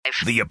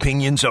The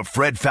opinions of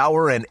Fred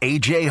Fowler and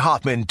A.J.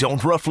 Hoffman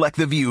don't reflect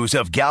the views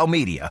of Gal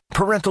Media.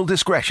 Parental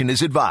discretion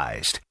is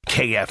advised.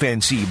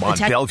 KFNC Mont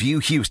Bellevue,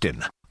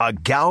 Houston, a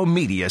Gal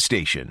Media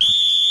station.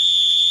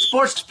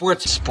 Sports. So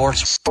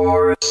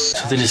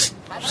they just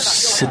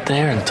sit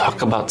there and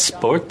talk about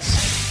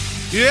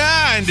sports?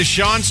 Yeah, and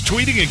Deshaun's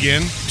tweeting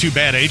again. Too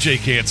bad AJ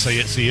can't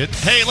see it.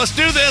 Hey, let's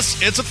do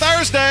this. It's a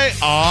Thursday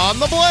on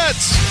the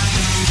Blitz.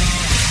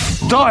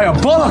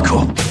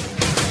 Diabolical.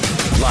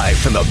 Live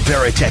from the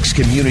Veritex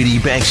Community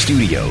Bank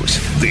Studios,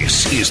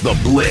 this is The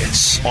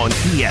Blitz on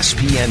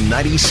ESPN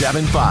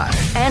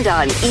 97.5. And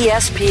on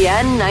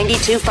ESPN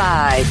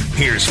 92.5.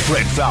 Here's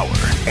Fred Fowler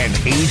and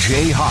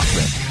A.J.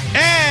 Hoffman.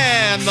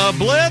 And The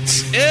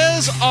Blitz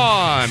is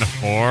on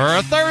for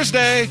a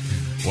Thursday.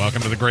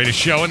 Welcome to the greatest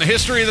show in the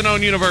history of the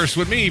known universe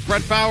with me,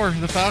 Fred Fowler,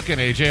 the Falcon,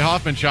 A.J.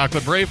 Hoffman,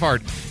 Chocolate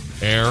Braveheart,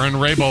 Aaron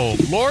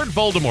Raybold, Lord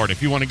Voldemort.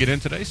 If you want to get in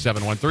today,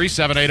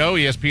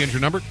 713-780, ESPN's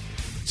your number.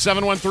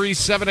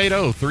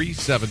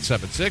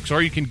 713-780-3776,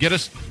 or you can get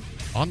us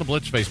on the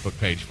Blitz Facebook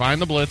page.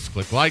 Find the Blitz,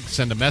 click like,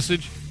 send a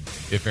message.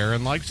 If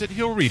Aaron likes it,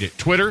 he'll read it.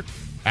 Twitter,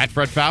 at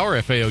Fred Fowler,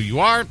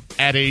 F-A-O-U-R,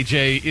 at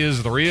AJ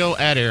is the real,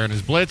 at Aaron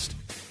is blitzed,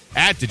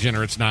 at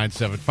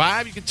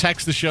Degenerates975. You can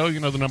text the show, you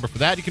know the number for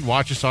that. You can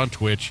watch us on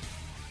Twitch,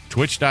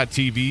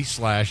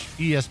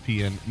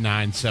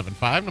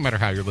 twitch.tv/ESPN975, no matter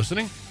how you're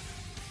listening.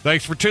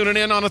 Thanks for tuning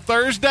in on a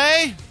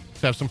Thursday.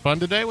 Have some fun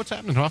today. What's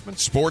happening, Hoffman?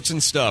 Sports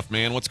and stuff,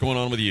 man. What's going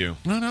on with you?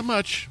 No, not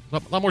much.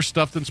 A lot more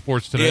stuff than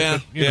sports today. Yeah,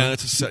 but, you know.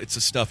 it's a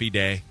stuffy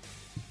day.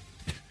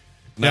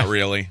 Not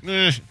really.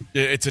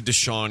 It's a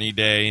Deshaun-y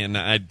day, and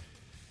I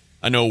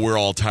know we're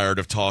all tired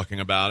of talking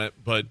about it,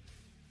 but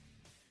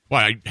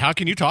why? How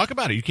can you talk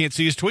about it? You can't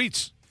see his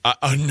tweets.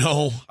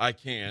 No, I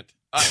can't.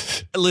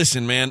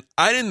 Listen, man.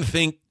 I didn't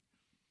think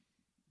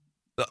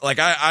like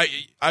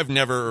I've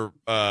never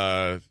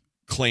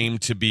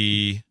claimed to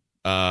be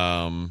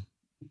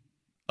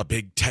a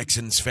big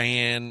Texans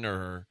fan,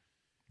 or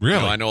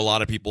really, I know a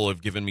lot of people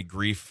have given me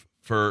grief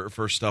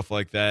for stuff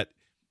like that.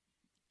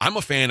 I'm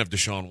a fan of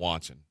Deshaun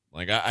Watson.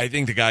 Like I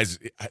think the guy's.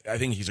 I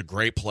think he's a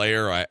great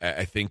player.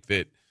 I think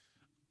that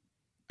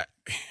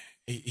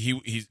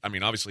he's. I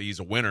mean, obviously he's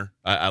a winner.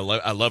 I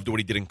loved what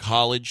he did in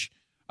college.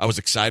 I was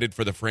excited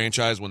for the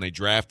franchise when they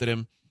drafted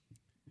him.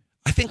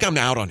 I think I'm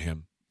out on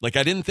him. Like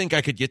I didn't think I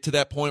could get to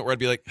that point where I'd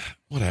be like,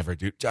 whatever,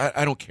 dude.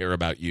 I don't care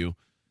about you.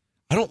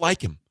 I don't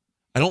like him.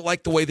 I don't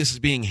like the way this is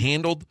being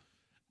handled.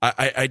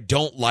 I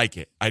don't like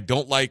it. I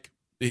don't like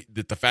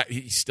the fact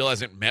he still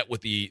hasn't met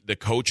with the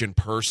coach in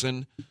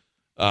person.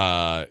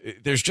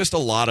 There's just a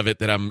lot of it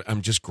that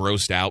I'm just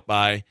grossed out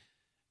by.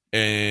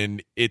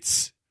 And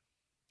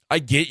I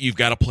get you've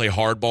got to play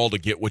hardball to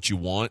get what you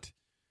want.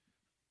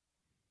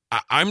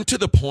 I'm to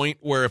the point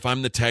where if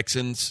I'm the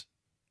Texans,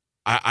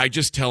 I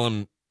just tell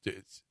him,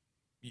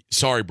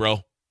 sorry,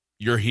 bro,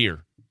 you're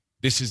here.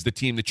 This is the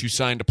team that you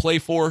signed to play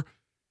for.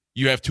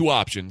 You have two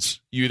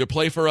options. You either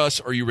play for us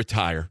or you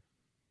retire.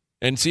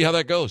 And see how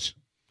that goes.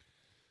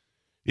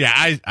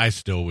 Yeah, I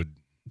still would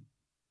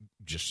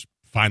just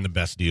find the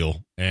best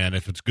deal. And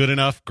if it's good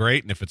enough,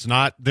 great. And if it's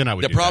not, then I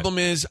would. The problem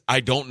is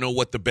I don't know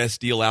what the best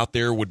deal out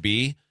there would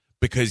be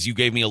because you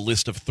gave me a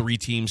list of 3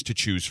 teams to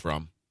choose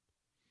from.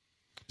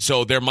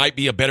 So there might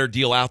be a better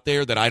deal out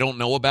there that I don't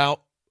know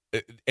about,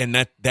 and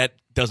that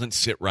doesn't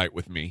sit right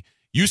with me.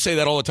 You say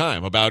that all the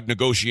time about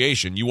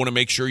negotiation. You want to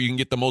make sure you can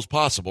get the most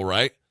possible,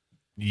 right?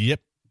 Yep.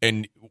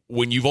 And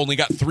when you've only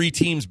got 3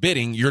 teams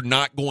bidding, you're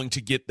not going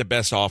to get the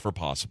best offer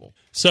possible.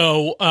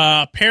 So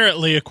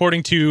apparently,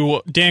 according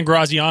to Dan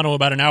Graziano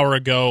about an hour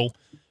ago,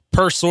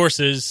 per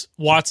sources,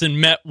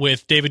 Watson met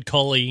with David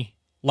Culley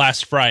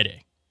last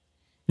Friday.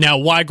 Now,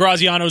 why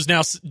Graziano's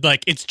now,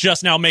 like, it's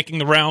just now making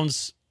the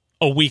rounds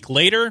a week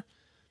later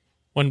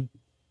when,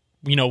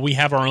 we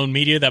have our own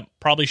media that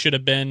probably should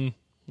have been,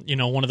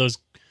 one of those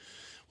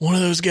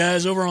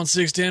guys over on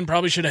 610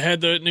 probably should have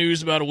had the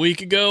news about a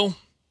week ago.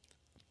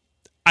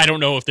 I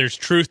don't know if there's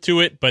truth to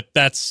it, but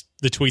that's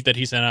the tweet that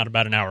he sent out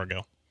about an hour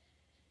ago.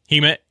 He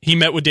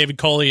met with David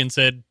Culley and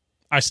said,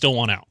 I still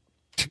want out.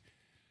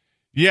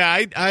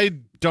 Yeah, I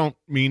don't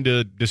mean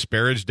to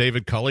disparage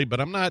David Culley,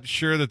 but I'm not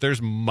sure that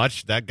there's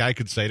much that guy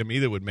could say to me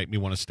that would make me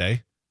want to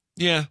stay.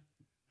 Yeah.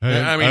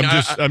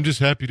 I'm just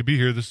happy to be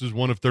here. This is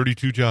one of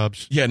 32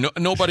 jobs. Yeah,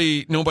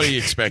 nobody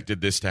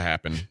expected this to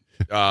happen.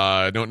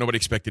 Nobody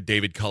expected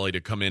David Culley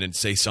to come in and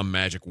say some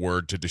magic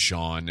word to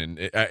Deshaun,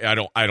 and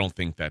I don't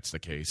think that's the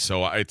case.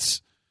 So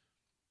it's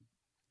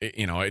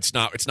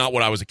not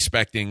what I was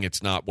expecting.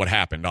 It's not what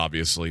happened,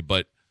 obviously,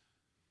 but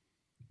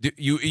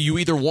you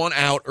either want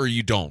out or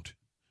you don't.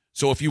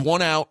 So if you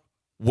want out,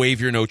 waive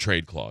your no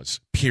trade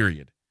clause.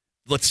 Period.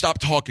 Let's stop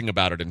talking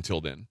about it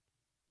until then.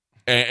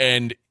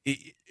 And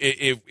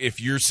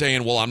if you're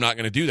saying, well, I'm not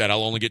going to do that,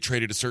 I'll only get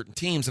traded to certain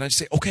teams, and I just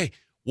say, okay,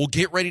 well,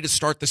 get ready to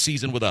start the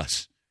season with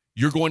us.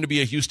 You're going to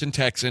be a Houston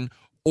Texan,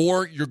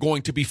 or you're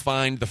going to be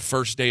fined the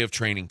first day of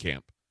training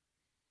camp.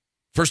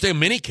 First day of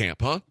mini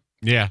camp, huh?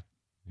 Yeah.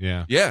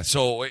 Yeah,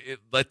 so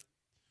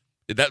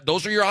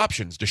those are your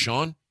options,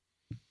 Deshaun.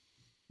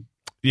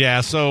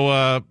 Yeah,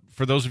 so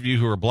for those of you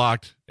who are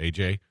blocked,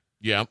 AJ.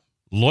 Yeah.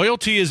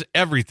 Loyalty is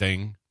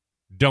everything.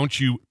 Don't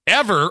you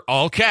ever,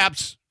 all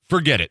caps,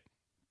 forget it.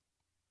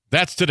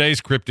 That's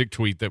today's cryptic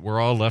tweet that we're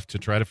all left to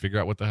try to figure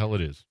out what the hell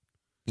it is.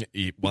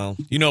 Well,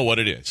 you know what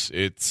it is.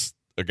 It's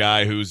a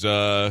guy who's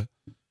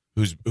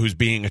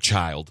being a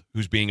child,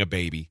 who's being a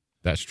baby.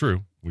 That's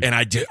true. And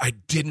I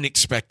didn't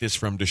expect this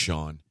from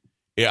Deshaun.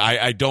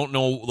 I don't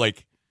know,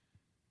 like,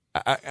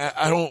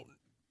 I don't.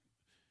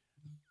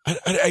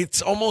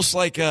 It's almost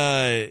like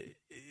a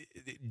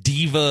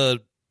diva,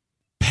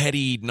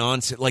 petty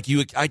nonsense. Like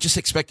I just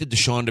expected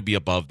Deshaun to be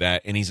above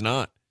that, and he's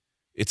not.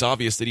 It's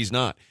obvious that he's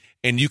not.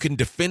 And you can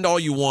defend all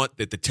you want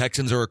that the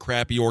Texans are a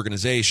crappy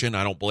organization.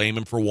 I don't blame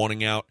him for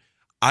wanting out.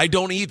 I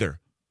don't either.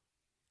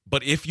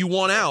 But if you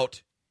want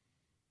out,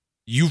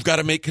 you've got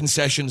to make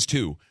concessions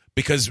too,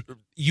 because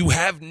you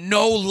have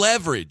no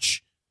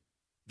leverage.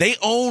 They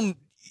own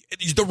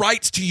the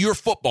rights to your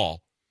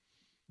football.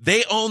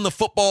 They own the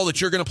football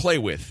that you're going to play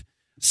with.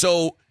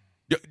 So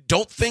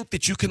don't think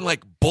that you can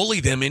like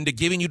bully them into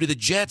giving you to the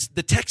Jets.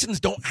 The Texans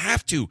don't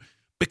have to,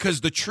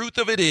 because the truth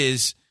of it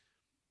is,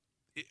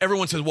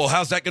 everyone says, well,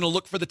 how's that going to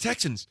look for the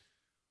Texans?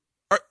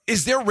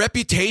 Is their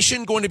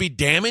reputation going to be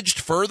damaged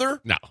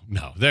further? No.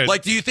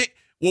 Like, do you think,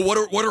 well,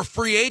 what are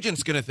free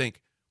agents going to think?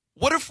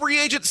 What do free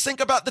agents think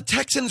about the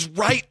Texans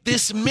right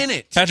this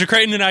minute? Patrick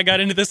Creighton and I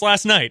got into this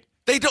last night.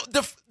 They don't.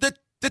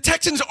 The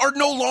Texans are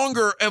no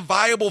longer a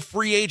viable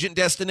free agent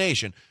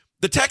destination.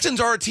 The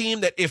Texans are a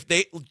team that if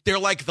they're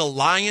like the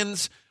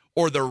Lions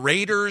or the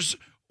Raiders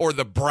or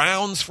the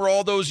Browns for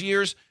all those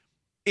years.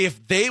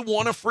 If they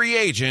want a free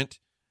agent,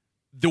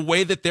 the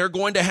way that they're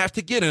going to have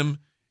to get him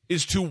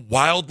is to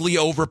wildly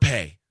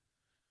overpay.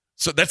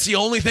 So that's the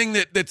only thing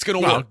that's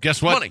going to work.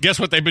 Guess what? Money. Guess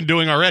what they've been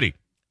doing already?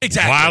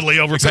 Exactly. Wildly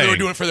overpaying. Except they were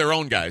doing it for their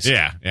own guys.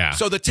 Yeah.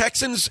 So the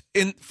Texans,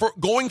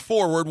 going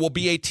forward, will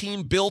be a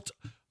team built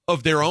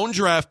of their own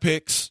draft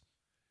picks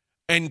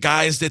and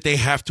guys that they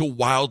have to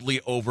wildly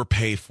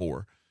overpay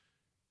for.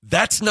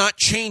 That's not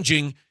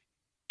changing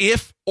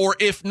if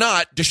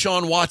not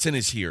Deshaun Watson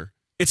is here.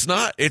 It's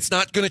not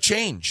going to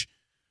change,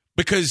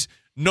 because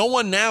no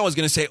one now is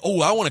going to say,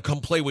 oh, I want to come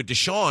play with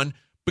Deshaun,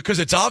 because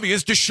it's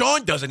obvious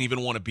Deshaun doesn't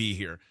even want to be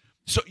here.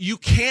 So you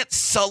can't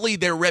sully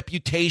their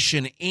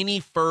reputation any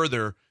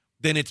further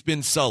than it's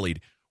been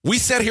sullied. We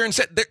sat here and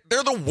said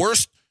they're the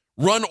worst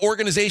run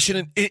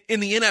organization in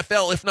the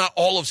NFL, if not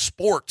all of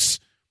sports.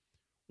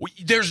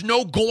 There's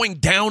no going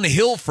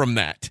downhill from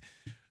that.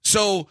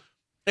 So,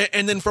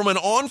 and then from an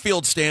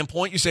on-field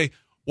standpoint, you say,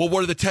 well,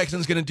 what are the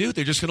Texans going to do?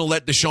 They're just going to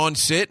let Deshaun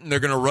sit and they're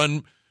going to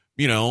run,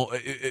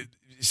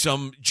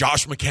 some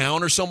Josh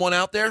McCown or someone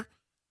out there?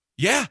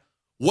 Yeah.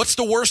 What's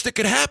the worst that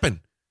could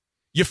happen?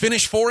 You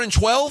finish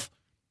 4-12?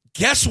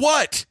 Guess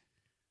what?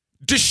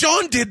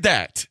 Deshaun did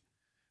that.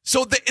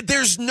 So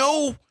there's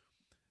no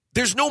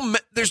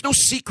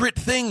secret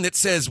thing that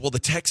says, well, the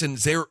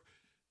Texans,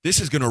 this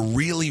is going to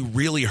really,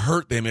 really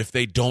hurt them if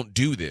they don't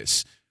do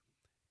this.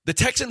 The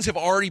Texans have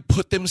already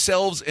put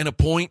themselves at a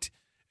point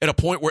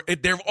where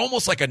they're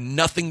almost like a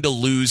nothing to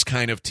lose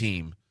kind of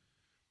team.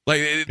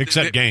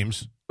 Except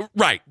games.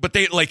 Right. But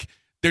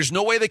there's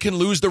no way they can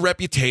lose the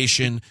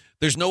reputation.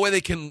 There's no way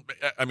they can,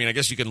 I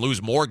guess you can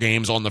lose more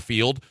games on the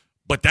field,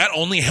 but that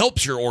only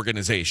helps your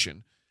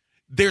organization.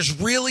 There's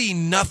really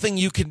nothing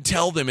you can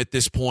tell them at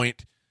this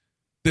point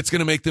that's going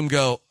to make them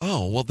go,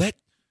 oh, well, that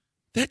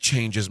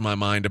changes my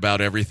mind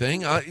about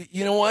everything.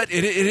 You know what?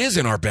 It is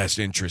in our best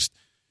interest.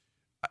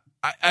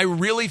 I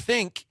really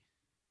think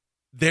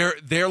they're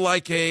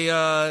like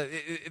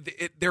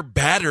they're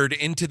battered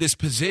into this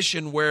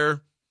position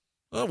where,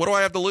 oh, what do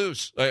I have to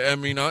lose?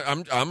 I'm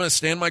going to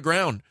stand my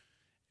ground.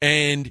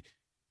 And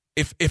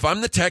if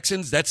I'm the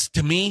Texans, that's,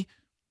 to me,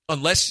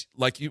 unless,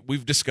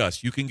 we've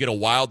discussed, you can get a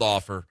wild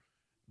offer.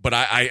 But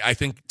I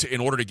think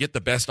in order to get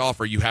the best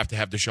offer, you have to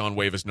have Deshaun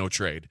waive as no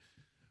trade.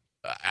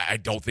 I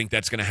don't think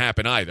that's going to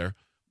happen either.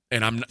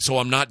 And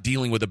I'm not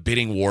dealing with a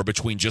bidding war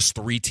between just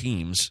 3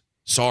 teams.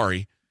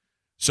 Sorry.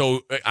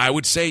 So I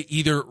would say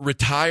either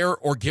retire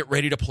or get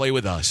ready to play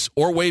with us,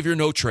 or waive your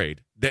no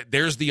trade.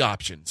 There's the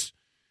options.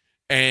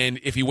 And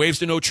if he waives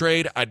the no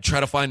trade, I'd try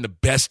to find the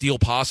best deal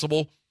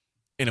possible.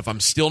 And if I'm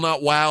still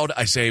not wowed,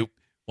 I say,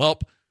 well,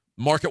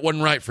 market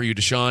wasn't right for you,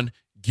 Deshaun.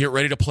 Get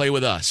ready to play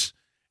with us.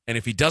 And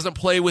if he doesn't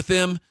play with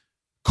them,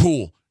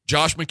 cool.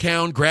 Josh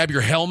McCown, grab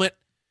your helmet.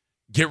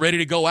 Get ready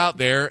to go out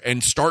there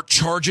and start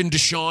charging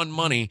Deshaun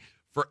money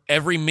for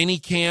every mini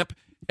camp,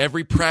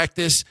 every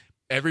practice,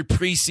 every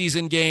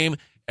preseason game,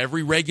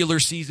 every regular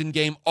season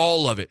game,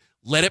 all of it.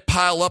 Let it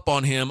pile up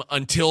on him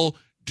until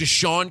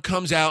Deshaun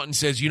comes out and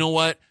says, you know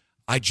what?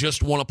 I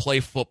just want to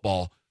play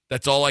football.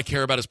 That's all I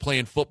care about is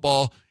playing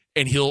football.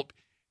 And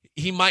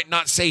he might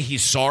not say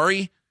he's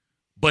sorry,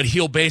 but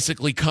he'll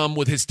basically come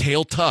with his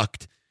tail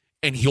tucked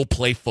and he'll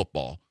play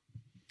football.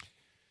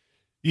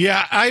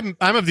 Yeah, I'm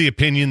of the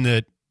opinion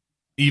that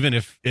even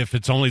if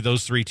it's only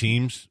those 3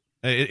 teams,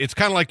 it's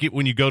kind of like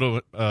when you go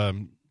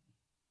to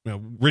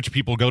rich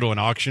people go to an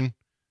auction.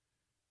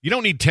 You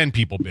don't need 10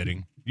 people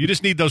bidding. You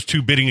just need those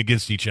 2 bidding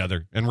against each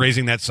other and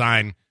raising that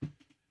sign,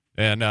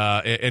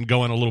 and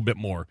going a little bit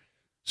more.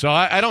 So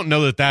I don't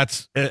know that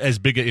that's as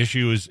big an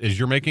issue as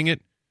you're making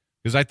it,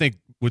 because I think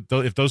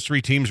if those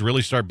three teams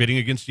really start bidding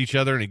against each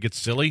other and it gets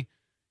silly,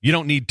 you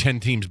don't need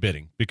 10 teams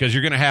bidding, because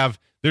you're going to have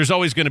 – there's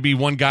always going to be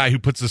one guy who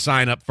puts the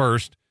sign up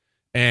first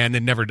and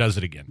then never does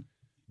it again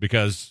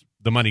because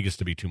the money gets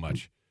to be too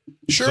much.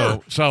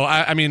 Sure. So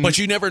I mean – but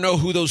you never know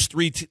who those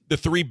the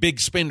three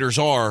big spenders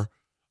are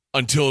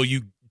until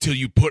you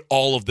put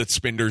all of the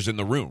spenders in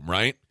the room,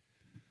 right?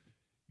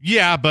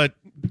 Yeah, but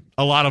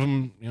a lot of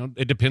them,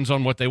 it depends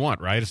on what they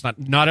want, right? It's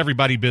not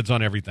everybody bids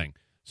on everything.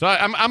 So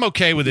I'm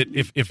okay with it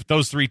if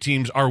those three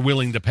teams are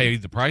willing to pay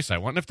the price I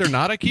want. And if they're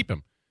not, I keep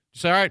them.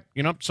 Say, all right,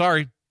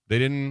 sorry, they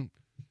didn't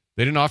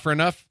offer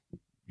enough.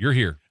 You're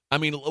here. I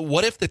mean,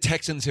 what if the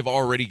Texans have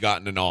already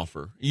gotten an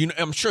offer?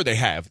 I'm sure they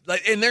have,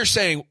 and they're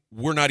saying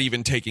we're not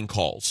even taking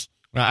calls.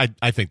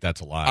 I think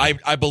that's a lie.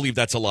 I believe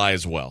that's a lie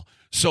as well.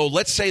 So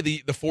let's say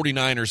the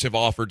 49ers have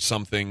offered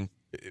something,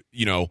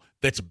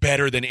 that's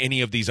better than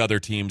any of these other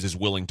teams is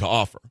willing to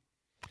offer.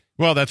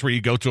 Well, that's where you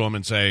go to them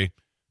and say,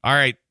 all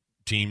right,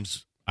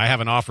 teams, I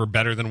have an offer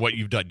better than what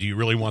you've done. Do you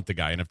really want the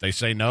guy? And if they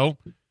say no,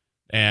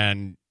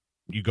 and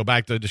you go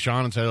back to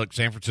Deshaun and say, look,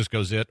 San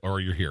Francisco's it, or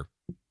you're here.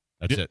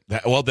 That's it.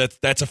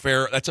 That's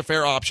a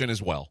fair option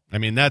as well. I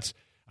mean,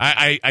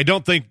 I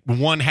don't think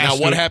one has now,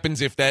 to. what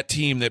happens if that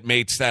team that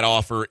makes that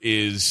offer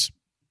is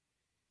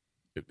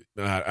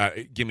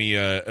give me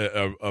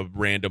a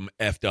random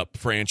effed up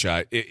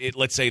franchise?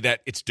 Let's say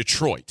that it's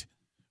Detroit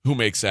who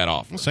makes that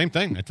offer. Well, same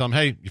thing. I tell them,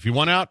 hey, if you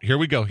want out, here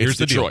we go. Here's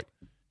the Detroit.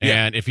 Deal.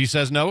 And if he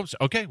says no,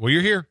 okay, well,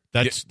 you're here.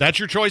 That's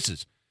your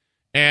choices.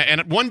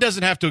 And one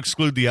doesn't have to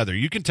exclude the other.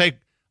 You can take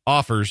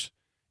offers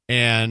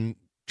and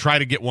try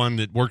to get one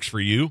that works for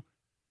you,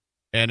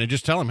 and then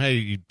just tell them, hey,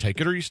 you take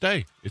it or you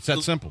stay. It's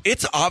that simple.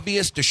 It's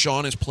obvious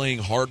Deshaun is playing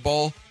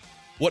hardball.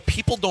 What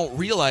people don't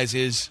realize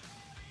is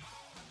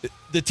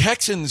the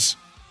Texans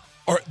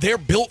they're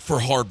built for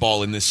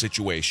hardball in this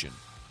situation.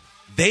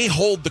 They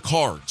hold the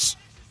cards.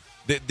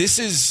 They're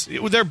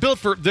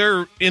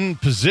in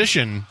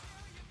position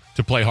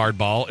to play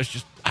hardball. It's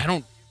just I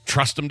don't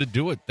trust them to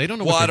do it. They don't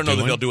know what they're doing. Well, I don't know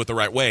that they'll do it the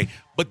right way,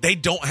 but they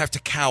don't have to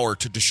cower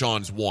to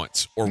Deshaun's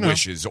wants or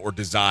wishes or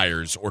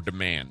desires or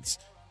demands.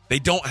 They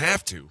don't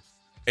have to.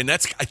 And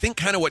that's, I think,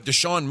 kind of what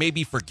Deshaun may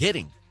be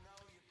forgetting.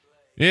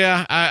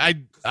 Yeah,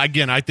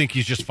 I think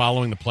he's just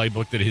following the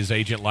playbook that his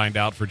agent lined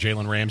out for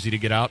Jalen Ramsey to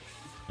get out,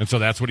 and so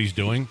that's what he's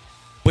doing.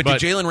 But did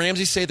Jalen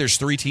Ramsey say there's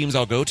 3 teams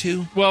I'll go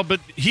to? Well, but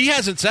he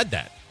hasn't said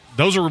that.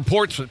 Those are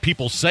reports that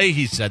people say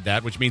he said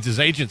that, which means his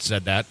agent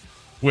said that,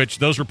 which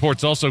those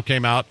reports also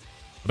came out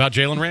about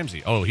Jalen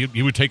Ramsey. Oh,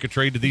 he would take a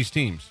trade to these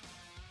teams,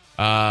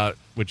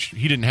 which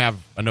he didn't have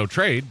a no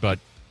trade, and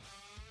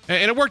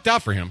it worked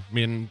out for him. I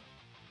mean,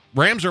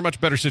 Rams are a much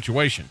better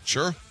situation.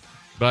 Sure.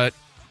 But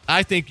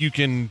I think you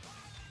can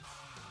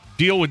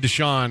deal with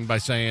Deshaun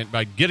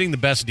by getting the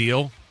best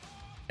deal,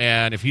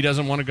 and if he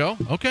doesn't want to go,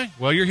 okay,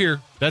 well, you're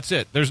here. That's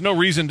it. There's no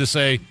reason to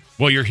say,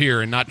 well, you're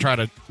here and not try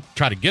to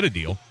get a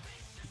deal.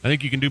 I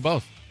think you can do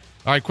both.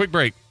 All right, quick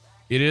break.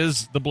 It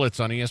is the Blitz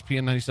on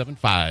ESPN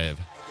 97.5.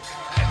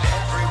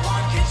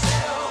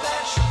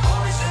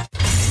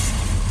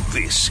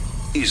 This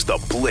is the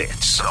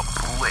Blitz. The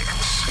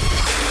Blitz.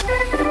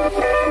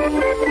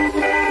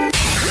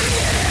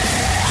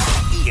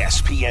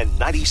 ESPN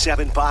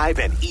 97.5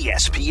 and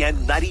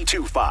ESPN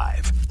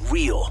 92.5.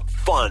 Real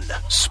fun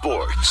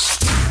sports.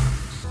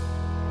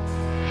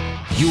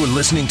 You are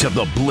listening to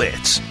The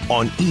Blitz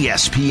on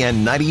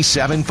ESPN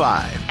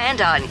 97.5.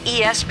 And on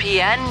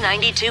ESPN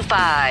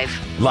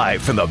 92.5.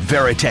 Live from the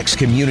Veritex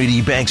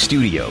Community Bank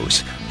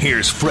Studios,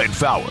 here's Fred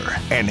Fowler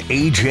and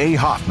A.J.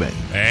 Hoffman.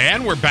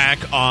 And we're back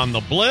on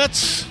The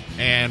Blitz,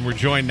 and we're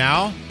joined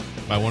now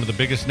by one of the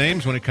biggest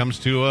names when it comes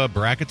to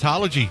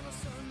bracketology.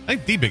 I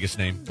think the biggest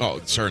name.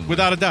 Oh, certainly.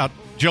 Without a doubt.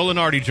 Joe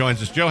Lunardi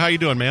joins us. Joe, how you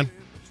doing, man?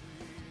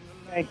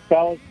 Thanks,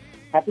 fellas.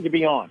 Happy to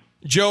be on.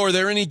 Joe, are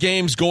there any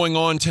games going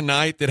on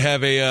tonight that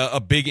have a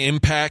big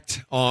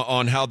impact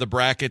on how the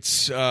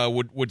brackets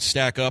would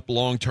stack up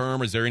long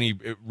term? Is there any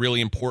really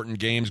important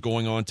games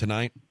going on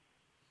tonight?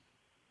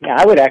 Yeah,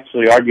 I would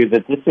actually argue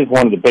that this is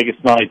one of the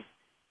biggest nights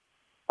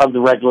of the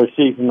regular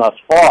season thus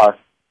far.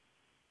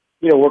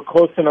 We're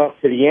close enough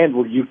to the end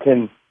where you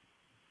can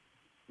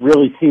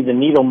really see the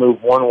needle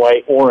move one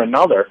way or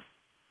another.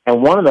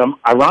 And one of them,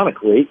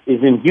 ironically,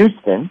 is in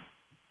Houston,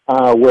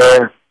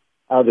 where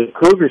the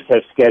Cougars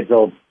have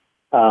scheduled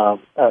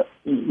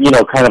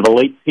kind of a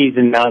late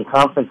season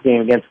non-conference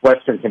game against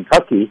Western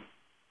Kentucky.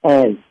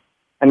 And,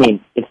 I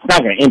mean, it's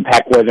not going to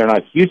impact whether or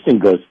not Houston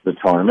goes to the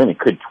tournament. It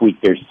could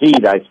tweak their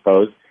seed, I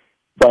suppose.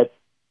 But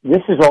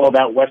this is all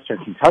about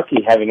Western Kentucky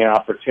having an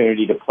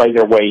opportunity to play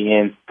their way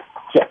in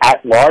to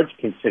at-large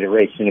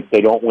consideration if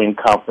they don't win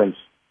Conference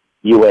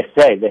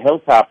USA. The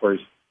Hilltoppers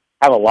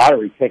have a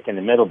lottery pick in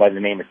the middle by the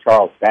name of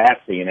Charles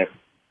Bassey, and if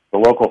the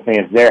local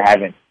fans there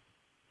haven't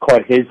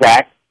caught his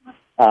act,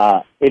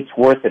 it's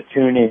worth a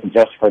tune-in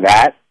just for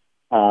that.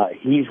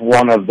 He's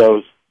one of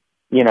those,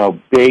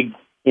 big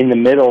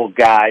in-the-middle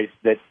guys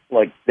that,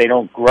 they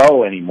don't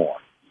grow anymore.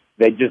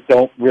 They just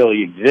don't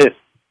really exist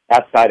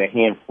outside a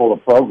handful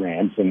of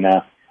programs. And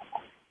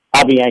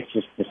I'll be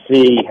anxious to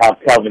see how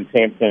Kelvin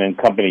Sampson and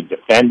company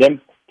defend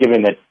him,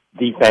 given that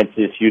defense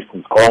is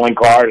Houston's calling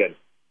card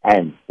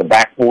and the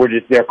backboard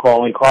is their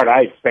calling card.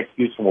 I expect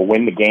Houston will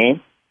win the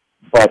game,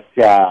 but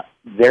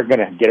they're going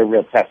to get a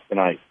real test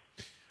tonight.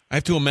 I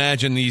have to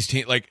imagine these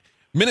teams, like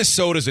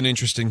Minnesota's an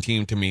interesting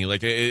team to me,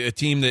 like a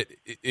team that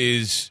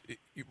is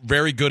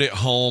very good at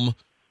home.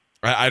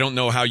 I don't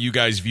know how you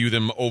guys view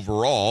them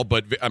overall,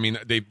 but I mean,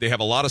 they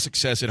have a lot of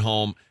success at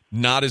home,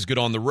 not as good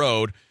on the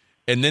road.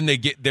 And then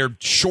they're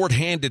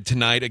shorthanded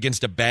tonight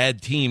against a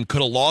bad team.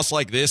 Could a loss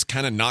like this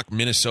kind of knock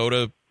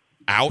Minnesota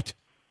out?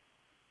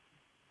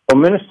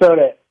 Well,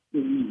 Minnesota,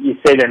 you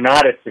say they're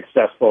not as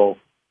successful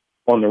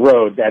on the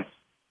road. That's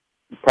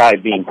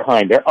probably being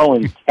kind. They're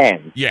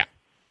 0-10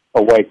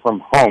 away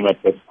from home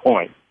at this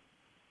point.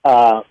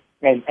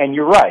 And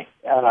you're right.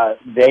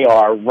 They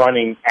are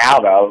running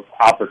out of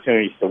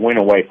opportunities to win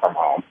away from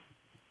home.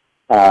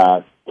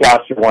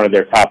 Goucher, one of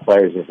their top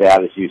players, is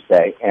out, as you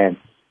say. And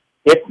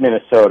if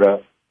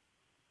Minnesota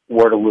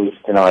were to lose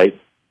tonight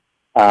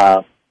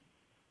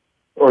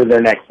or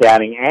their next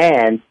outing,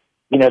 and,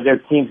 you know, their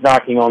team's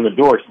knocking on the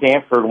door.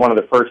 Stanford, one of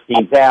the first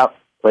teams out,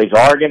 plays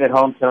Oregon at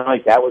home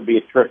tonight. That would be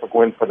a terrific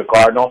win for the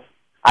Cardinals.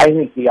 I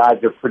think the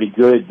odds are pretty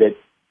good that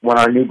when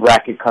our new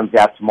bracket comes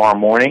out tomorrow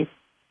morning,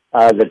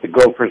 that the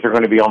Gophers are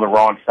going to be on the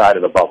wrong side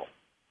of the bubble.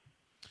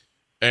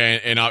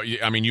 And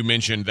I mean, you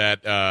mentioned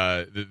that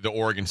the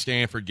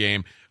Oregon-Stanford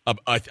game.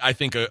 I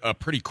think a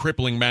pretty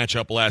crippling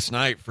matchup last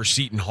night for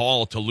Seton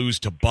Hall to lose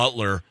to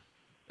Butler.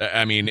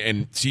 I mean,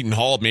 and Seton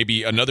Hall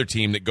maybe another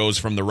team that goes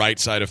from the right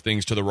side of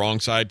things to the wrong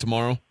side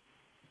tomorrow.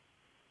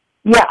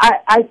 Yeah,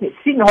 I think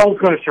Seton Hall is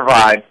going to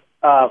survive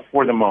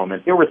for the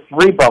moment. There were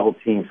 3 bubble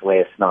teams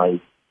last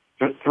night,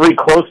 3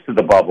 close to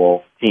the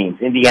bubble teams,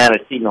 Indiana,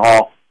 Seton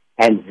Hall,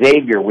 and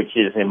Xavier, which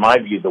is, in my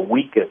view, the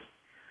weakest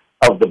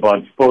of the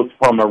bunch, both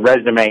from a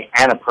resume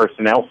and a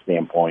personnel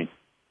standpoint.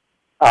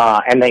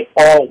 And they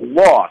all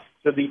lost.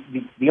 So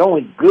the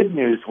only good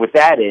news with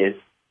that is,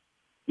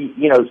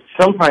 you know,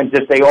 sometimes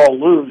if they all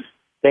lose,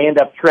 they end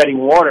up treading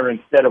water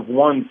instead of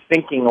one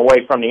sinking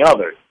away from the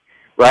others,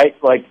 right?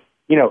 Like,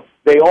 you know,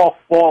 they all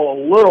fall a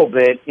little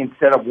bit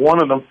instead of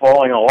one of them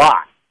falling a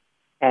lot.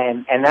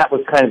 And that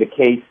was kind of the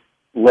case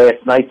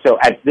last night. So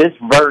at this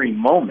very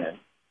moment,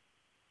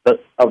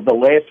 of the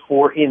last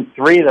 4 in,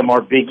 3 of them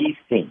are Big East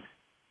teams.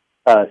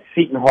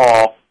 Seton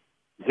Hall,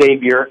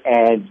 Xavier,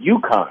 and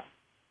UConn,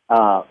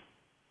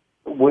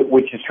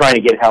 which is trying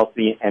to get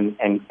healthy and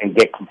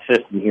get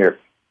consistent here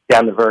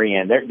down the very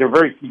end. There are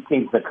very few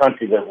teams in the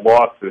country that have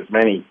lost as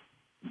many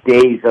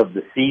days of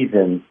the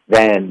season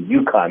than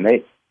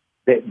UConn.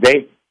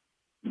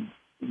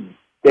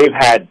 They've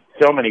had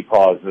so many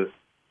pauses,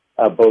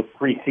 both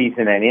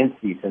preseason and in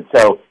season.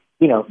 So,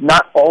 you know,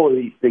 not all of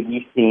these Big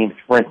East teams,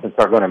 for instance,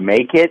 are going to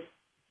make it,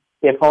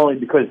 if only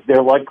because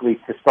they're likely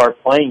to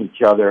start playing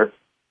each other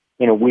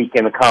in a week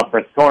in the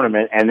conference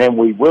tournament, and then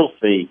we will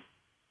see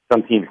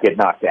some teams get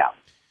knocked out.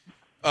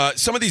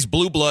 Some of these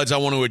blue bloods I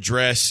want to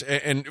address,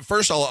 and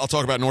first I'll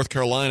talk about North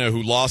Carolina,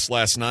 who lost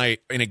last night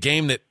in a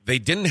game that they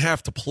didn't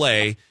have to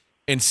play,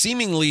 and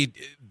seemingly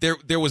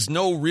there was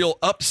no real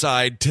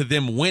upside to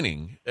them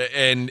winning,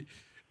 and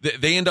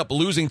they end up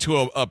losing to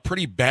a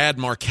pretty bad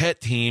Marquette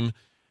team.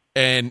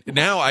 And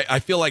now I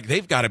feel like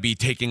they've got to be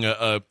taking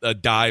a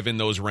dive in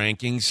those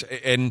rankings.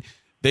 And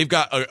they've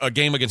got a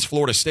game against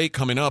Florida State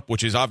coming up,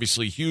 which is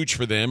obviously huge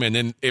for them. And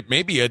then it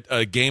may be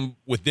a game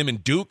with them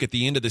and Duke at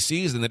the end of the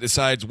season that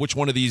decides which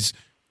one of these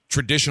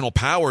traditional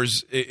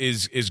powers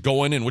is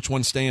going and which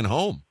one's staying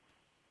home.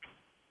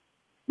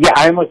 Yeah,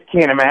 I almost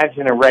can't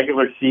imagine a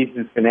regular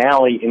season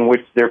finale in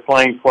which they're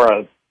playing for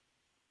a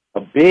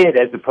bid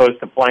as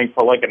opposed to playing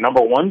for like a number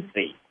 1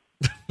 seed.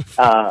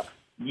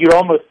 You'd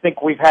almost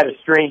think we've had a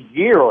strange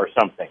year or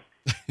something.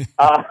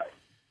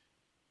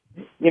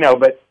 You know,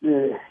 but,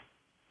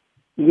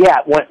 yeah,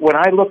 when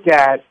I look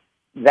at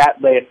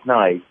that last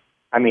night,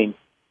 I mean,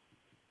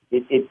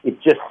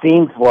 it just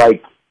seems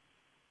like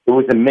it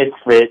was a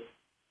misfit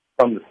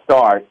from the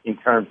start in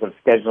terms of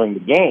scheduling the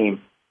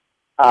game.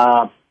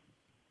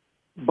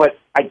 But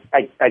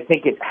I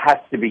think it has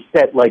to be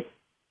said, like,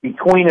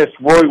 between us,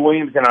 Roy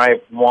Williams and I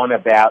have won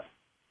about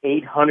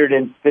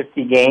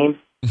 850 games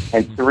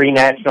and 3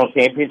 national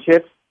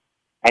championships,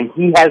 and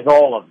he has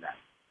all of them.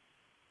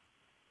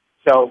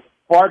 So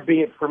far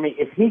be it for me.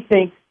 If he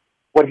thinks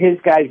what his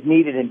guys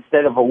needed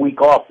instead of a week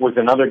off was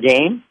another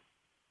game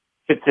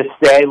to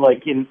stay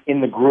like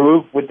in the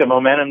groove with the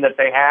momentum that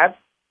they have,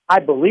 I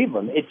believe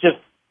him. It just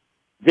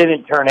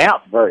didn't turn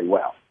out very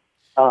well.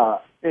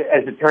 As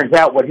it turns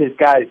out, what his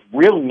guys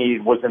really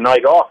needed was a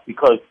night off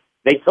because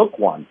they took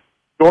one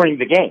during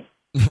the game.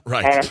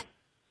 Right. And,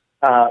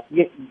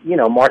 you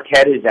know,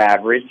 Marquette is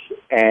average,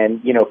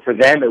 and, you know, for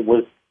them it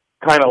was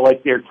kind of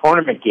like their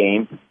tournament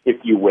game, if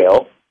you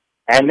will,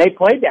 and they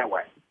played that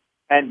way.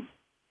 And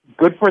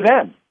good for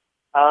them.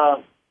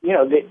 You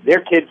know,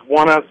 their kids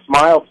want to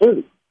smile,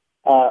 too.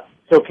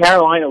 So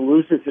Carolina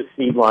loses the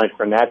seed line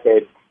from that.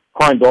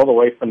 climbed all the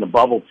way from the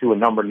bubble to a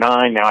number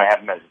 9. Now I have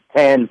them as a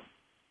 10.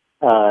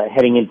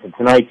 Heading into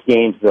tonight's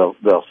games,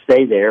 they'll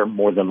stay there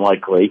more than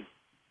likely.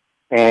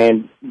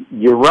 And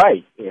you're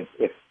right.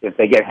 If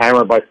they get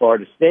hammered by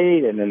Florida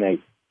State and then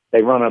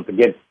they run up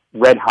against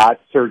red-hot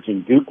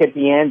surging Duke at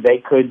the end, they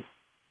could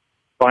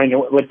find a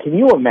way. Like, can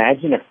you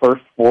imagine a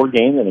first 4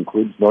 game that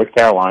includes North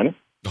Carolina?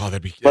 Oh,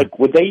 that'd be like,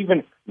 would they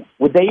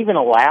even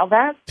allow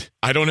that?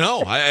 I don't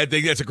know. I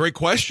think that's a great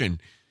question.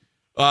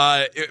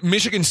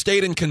 Michigan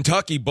State and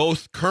Kentucky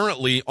both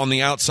currently on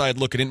the outside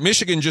looking in.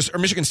 Michigan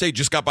State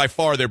just got by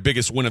far their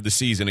biggest win of the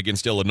season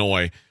against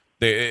Illinois.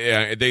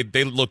 They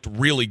looked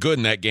really good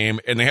in that game,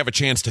 and they have a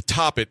chance to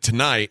top it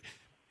tonight.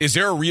 Is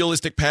there a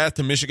realistic path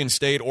to Michigan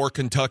State or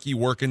Kentucky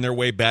working their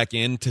way back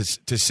into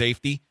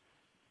safety?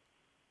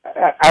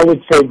 I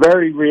would say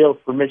very real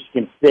for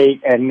Michigan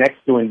State and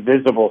next to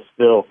invisible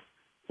still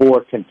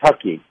for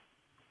Kentucky.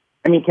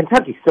 I mean,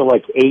 Kentucky's still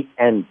like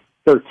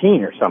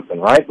 8-13 or something,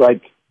 right?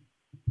 Like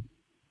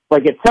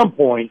at some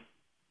point,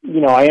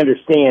 I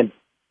understand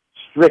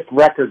strict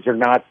records are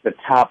not the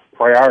top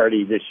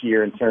priority this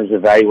year in terms of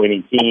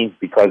evaluating teams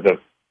because of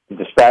the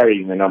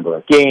disparity in the number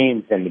of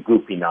games and the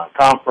goofy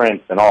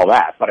non-conference and all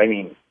that. But I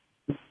mean,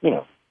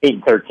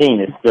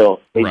 8-13 is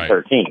still 8-13.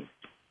 Right.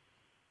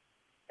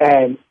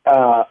 And,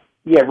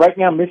 right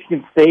now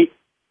Michigan State,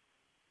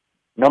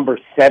 number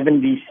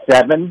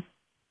 77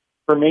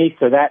 for me,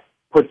 so that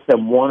puts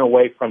them 1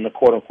 away from the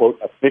quote-unquote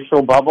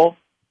official bubble.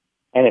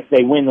 And if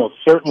they win, they'll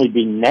certainly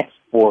be next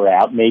 4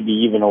 out, maybe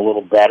even a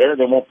little better.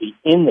 They won't be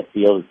in the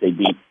field if they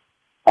beat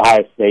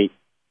Ohio State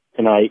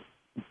tonight,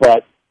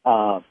 but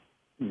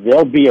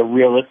they'll be a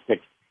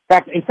realistic.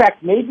 In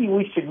fact, maybe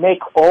we should make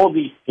all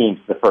these teams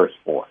the first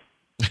 4.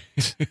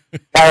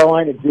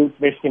 Carolina, Duke,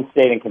 Michigan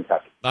State, and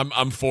Kentucky.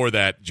 I'm for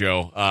that,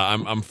 Joe.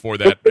 I'm for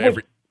that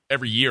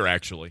every year,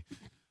 actually.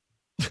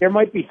 There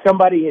might be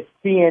somebody at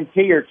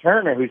TNT or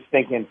Turner who's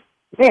thinking,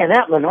 "Man,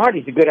 that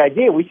Lunardi's a good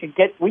idea. We should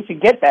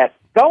get that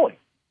going."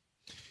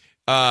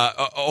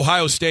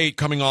 Ohio State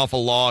coming off a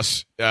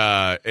loss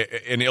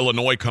and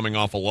Illinois coming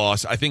off a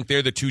loss. I think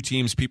they're the 2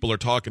 teams people are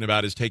talking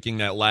about as taking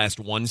that last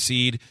 1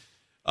 seed.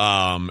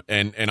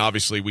 And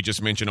obviously we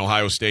just mentioned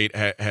Ohio State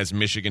has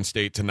Michigan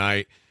State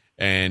tonight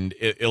and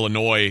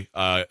Illinois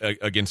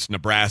against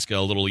Nebraska,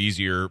 a little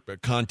easier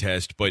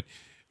contest. But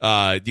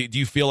do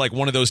you feel like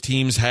one of those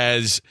teams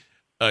has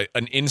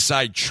an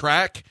inside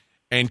track,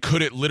 and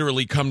could it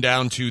literally come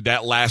down to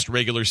that last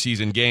regular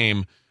season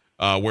game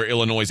where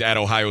Illinois is at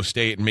Ohio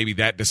State, and maybe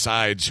that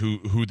decides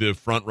who the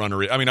front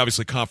runner is? I mean,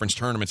 obviously conference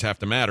tournaments have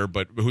to matter,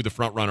 but who the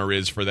front runner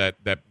is for that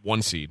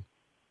 1 seed?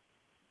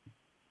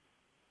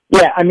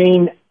 Yeah, I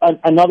mean,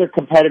 another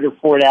competitor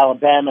for it,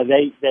 Alabama,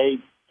 they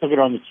took it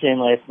on the chin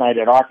last night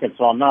at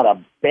Arkansas. Not a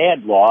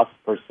bad loss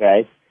per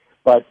se,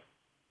 but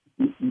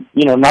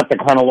not the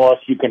kind of loss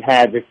you can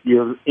have if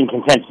you're in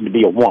contention to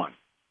be a 1.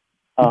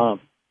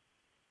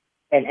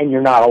 And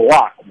you're not a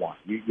lock 1.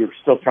 You're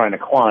still trying to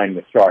climb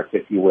the charts,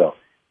 if you will.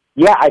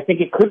 Yeah, I think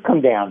it could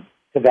come down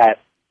to that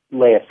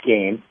last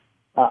game.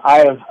 I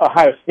have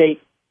Ohio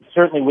State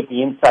certainly with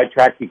the inside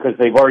track because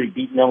they've already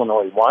beaten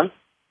Illinois once,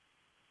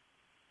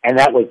 and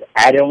that was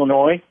at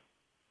Illinois.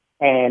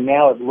 And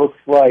now it looks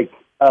like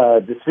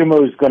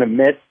DeSumo is going to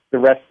miss the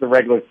rest of the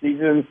regular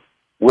season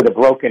with a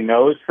broken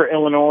nose for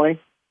Illinois.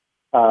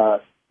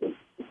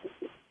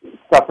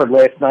 Suffered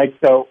last night.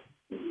 So,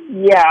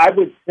 yeah, I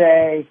would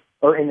say,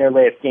 or in their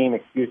last game,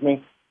 excuse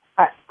me.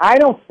 I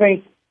don't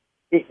think,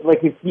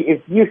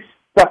 if you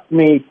stuck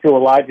me to a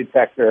lie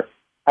detector,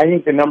 I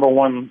think the number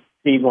 1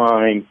 seed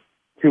line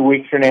 2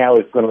 weeks from now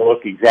is going to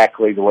look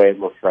exactly the way it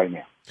looks right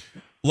now.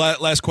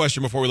 Last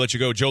question before we let you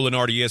go. Joe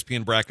Lunardi,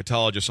 ESPN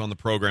Bracketologist, on the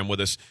program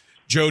with us.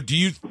 Joe, do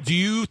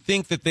you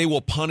think that they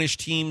will punish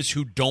teams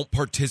who don't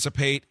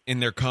participate in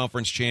their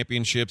conference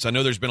championships? I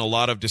know there's been a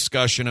lot of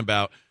discussion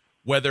about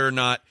whether or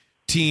not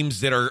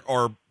teams that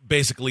are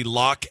basically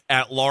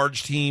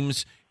lock-at-large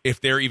teams, if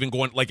they're even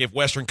going, like if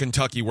Western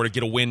Kentucky were to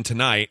get a win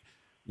tonight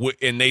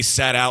and they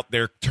sat out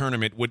their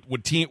tournament,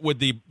 would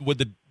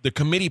the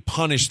committee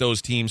punish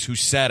those teams who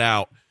sat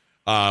out,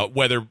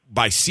 whether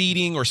by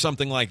seeding or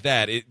something like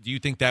that? Do you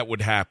think that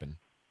would happen?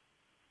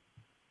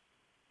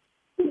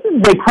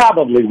 They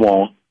probably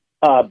won't,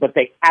 but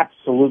they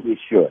absolutely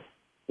should,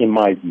 in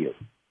my view.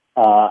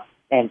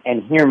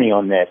 And hear me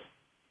on this,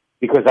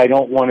 because I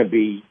don't want to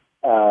be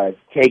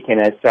taken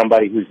as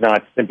somebody who's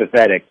not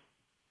sympathetic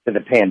to the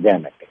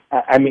pandemic.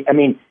 I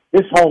mean,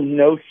 this whole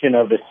notion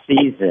of a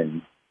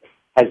season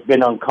has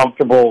been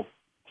uncomfortable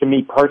to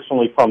me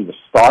personally from the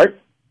start,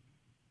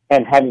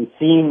 and having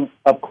seen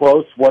up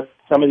close what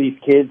some of these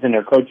kids and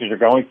their coaches are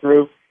going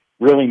through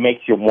really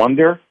makes you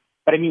wonder.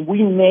 But, I mean,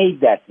 we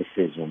made that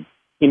decision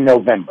in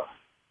November,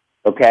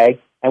 okay?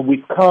 And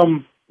we've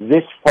come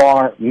this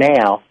far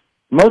now,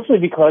 mostly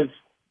because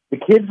the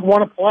kids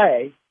want to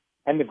play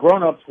and the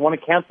grown-ups want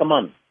to count the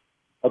money,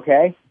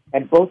 okay?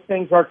 And both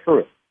things are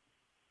true.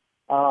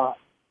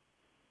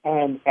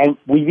 And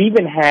we've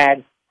even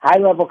had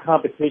high-level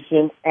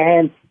competition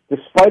and,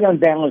 despite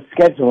unbalanced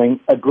scheduling,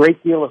 a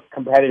great deal of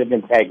competitive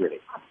integrity.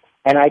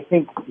 And I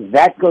think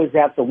that goes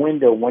out the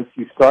window once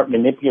you start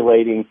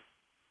manipulating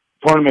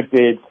tournament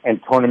bids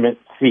and tournament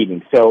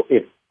seeding. So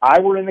if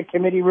I were in the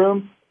committee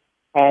room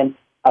and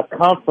a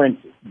conference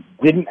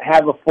didn't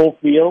have a full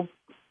field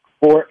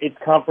for its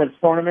conference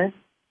tournament,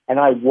 and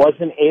I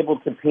wasn't able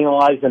to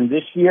penalize them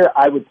this year,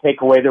 I would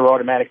take away their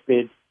automatic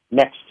bid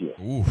next year.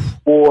 Oof.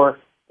 Or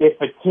if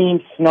a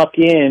team snuck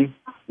in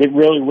that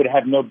really would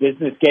have no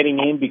business getting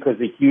in because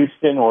of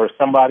Houston or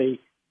somebody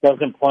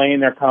doesn't play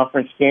in their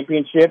conference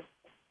championship,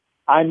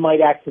 I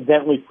might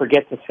accidentally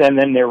forget to send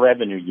them their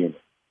revenue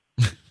unit.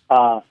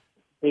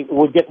 It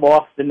would get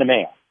lost in the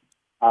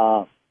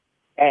mail.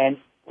 And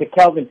to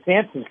Kelvin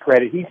Sampson's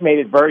credit, he's made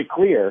it very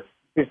clear,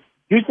 because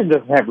Houston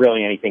doesn't have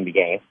really anything to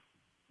gain.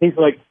 He's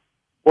like,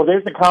 well,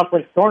 there's a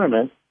conference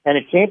tournament and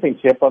a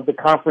championship of the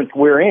conference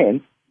we're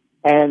in,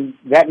 and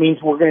that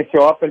means we're going to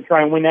show up and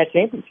try and win that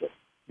championship,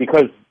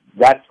 because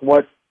that's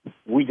what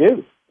we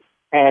do.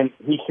 And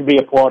he should be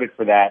applauded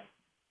for that.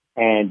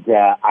 And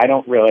I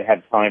don't really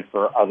have time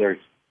for others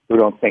who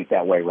don't think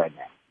that way right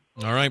now.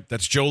 All right,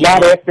 that's Joe.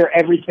 Not after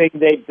everything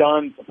they've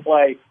done to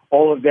play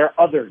all of their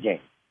other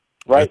games,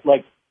 right?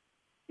 Like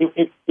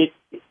it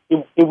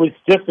was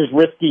just as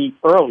risky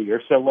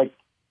earlier. So like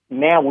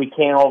now we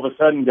can't all of a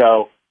sudden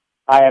go,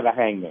 I have a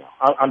hangnail.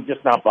 I'm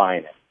just not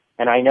buying it.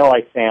 And I know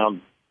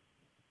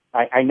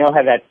I know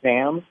how that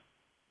sounds,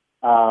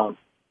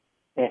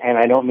 and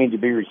I don't mean to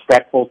be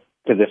respectful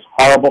to this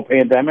horrible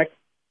pandemic,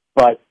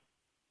 but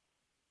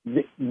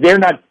they're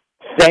not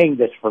saying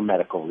this for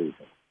medical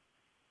reasons.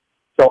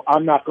 So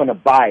I'm not going to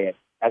buy it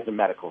as a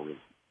medical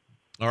reason.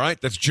 All right,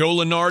 that's Joe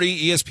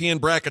Lunardi, ESPN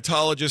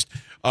bracketologist.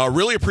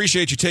 Really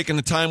appreciate you taking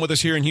the time with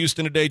us here in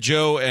Houston today,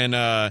 Joe. And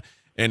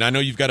I know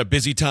you've got a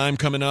busy time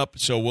coming up,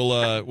 so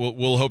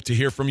we'll hope to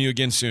hear from you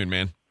again soon,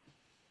 man.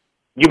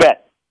 You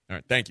bet. All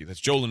right, thank you. That's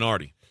Joe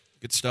Lunardi.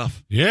 Good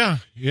stuff. Yeah.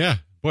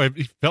 Boy,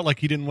 he felt like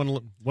he didn't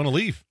want to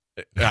leave.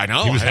 I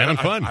know. He was having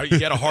fun. He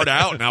had a heart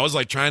out, and I was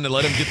like trying to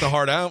let him get the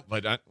heart out,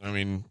 but I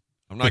mean,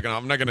 I'm not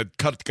gonna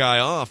cut the guy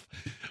off.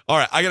 All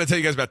right, I got to tell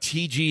you guys about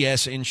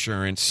TGS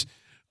Insurance.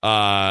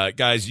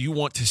 Guys, you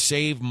want to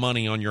save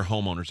money on your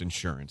homeowner's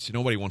insurance.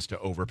 Nobody wants to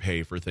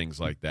overpay for things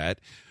like that.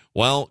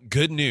 Well,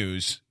 good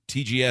news,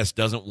 TGS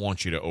doesn't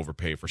want you to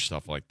overpay for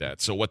stuff like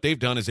that. So what they've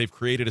done is they've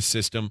created a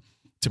system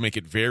to make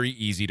it very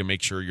easy to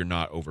make sure you're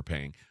not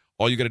overpaying.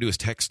 All you got to do is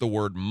text the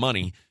word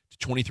money to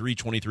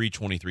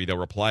 232323. They'll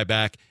reply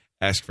back,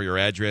 ask for your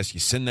address. You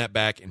send that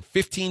back. In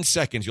 15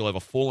 seconds, you'll have a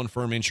full and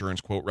firm insurance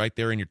quote right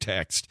there in your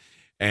text.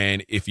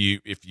 And if you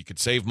could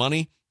save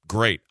money,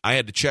 great. I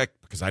had to check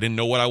because I didn't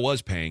know what I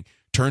was paying.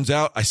 Turns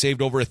out I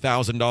saved over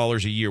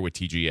 $1,000 a year with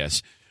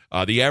TGS.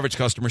 The average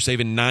customer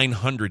saving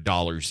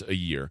 $900 a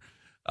year.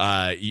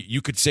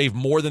 You could save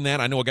more than that.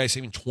 I know a guy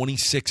saving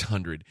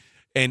 $2,600.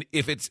 And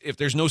if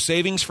there's no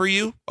savings for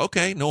you,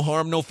 okay, no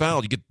harm, no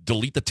foul. You could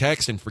delete the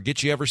text and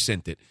forget you ever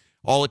sent it.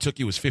 All it took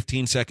you was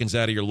 15 seconds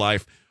out of your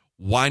life.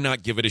 Why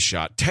not give it a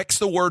shot? Text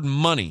the word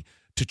money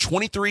to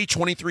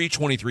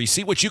 232323.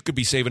 See what you could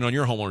be saving on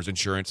your homeowner's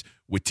insurance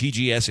with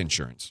TGS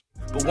Insurance.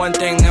 But one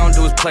thing they don't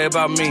do is play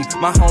about me.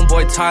 My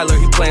homeboy Tyler,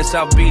 he playing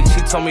South Beach.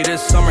 He told me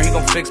this summer he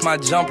gon' fix my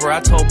jumper. I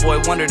told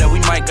Boy Wonder that we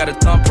might got a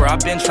thumper. I've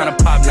been trying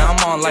to pop, now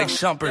I'm on like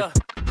Shumpert.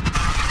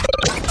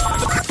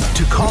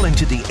 To call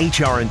into the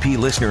HRNP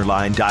listener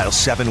line, dial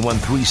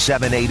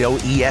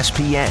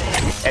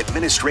 713-780-ESPN.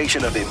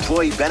 Administration of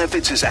employee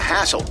benefits is a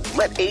hassle.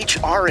 Let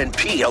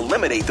HRNP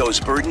eliminate those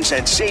burdens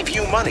and save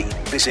you money.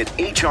 Visit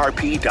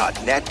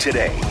hrp.net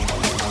today.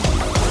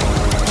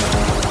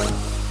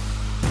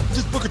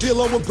 This Booker T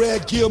along with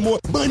Brad Gilmore.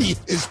 Money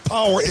is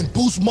power, and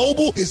Boost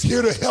Mobile is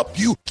here to help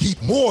you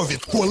keep more of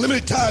it. For a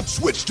limited time,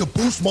 switch to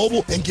Boost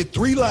Mobile and get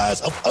 3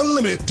 lines of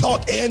unlimited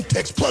talk and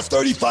text plus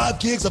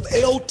 35 gigs of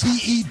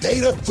LTE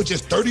data for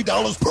just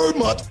 $30 per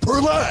month per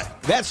line.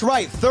 That's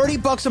right,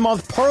 $30 a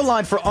month per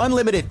line for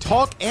unlimited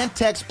talk and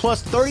text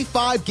plus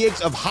 35 gigs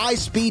of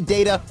high-speed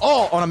data,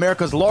 all on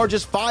America's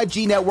largest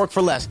 5G network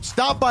for less.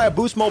 Stop by a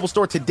Boost Mobile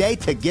store today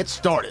to get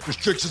started.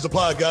 Restrictions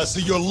apply, guys.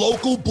 See your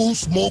local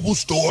Boost Mobile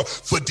store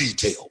for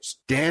details.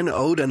 Dan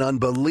owed an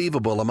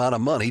unbelievable amount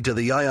of money to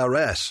the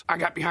IRS. I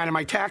got behind on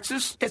my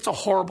taxes. It's a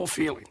horrible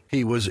feeling.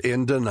 He was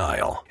in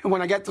denial. And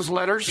when I got those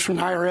letters from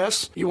the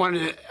IRS, you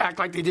wanted to act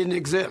like they didn't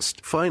exist.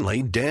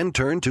 Finally, Dan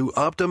turned to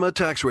Optima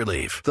Tax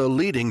Relief, the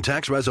leading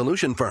tax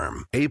resolution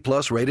firm.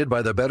 A-plus rated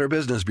by the Better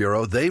Business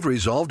Bureau, they've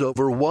resolved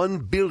over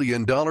 $1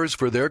 billion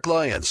for their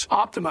clients.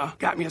 Optima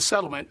got me a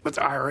settlement with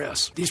the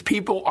IRS. These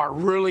people are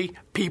really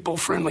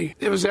people-friendly.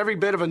 It was every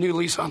bit of a new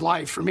lease on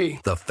life for me.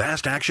 The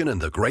fast action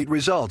and the great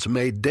results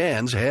made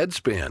Dan's head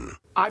spin.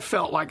 I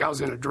felt like I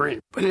was in a dream,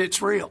 but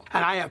it's real,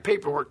 and I have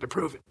paperwork to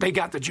prove it. They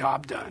got the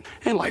job done,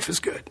 and life is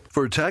good.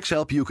 For tax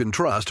help you can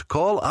trust,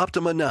 call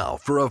Optima now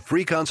for a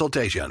free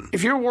consultation.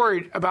 If you're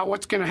worried about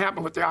what's going to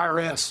happen with the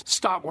IRS,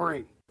 stop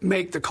worrying.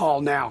 Make the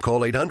call now.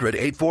 Call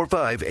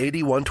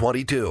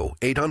 800-845-8122.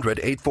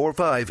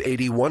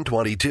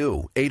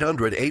 800-845-8122.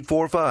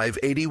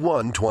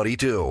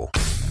 800-845-8122.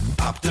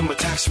 Optima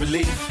Tax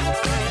Relief.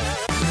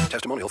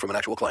 Testimonial from an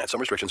actual client. Some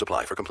restrictions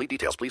apply. For complete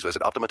details, please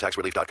visit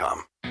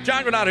OptimaTaxRelief.com.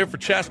 John Granado here for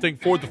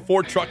Chastang Ford, the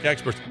Ford truck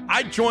experts.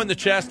 I joined the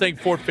Chastang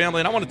Ford family,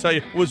 and I want to tell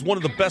you, it was one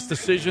of the best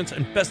decisions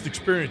and best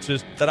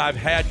experiences that I've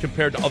had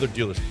compared to other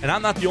dealers. And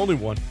I'm not the only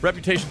one.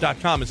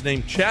 Reputation.com has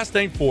named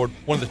Chastang Ford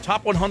one of the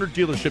top 100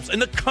 dealerships in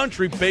the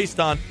country based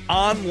on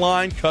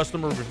online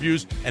customer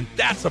reviews, and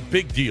that's a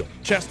big deal.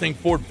 Chastang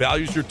Ford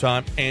values your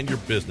time and your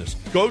business.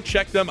 Go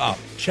check them out.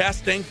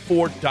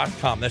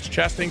 ChastangFord.com. That's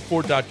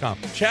ChastangFord.com.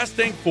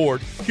 Chastang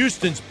Ford,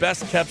 Houston's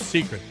best-kept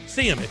secret.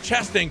 See them at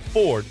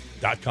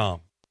ChastangFord.com.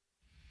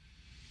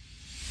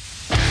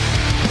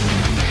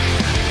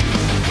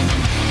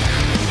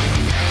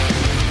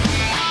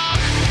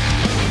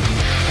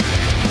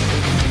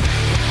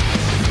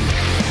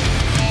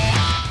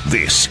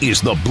 This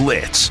is The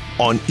Blitz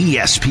on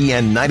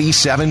ESPN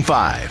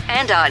 97.5.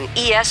 And on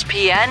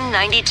ESPN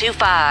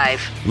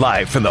 92.5.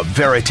 Live from the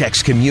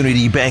Veritex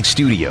Community Bank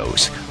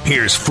Studios,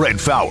 here's Fred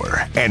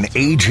Fowler and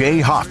A.J.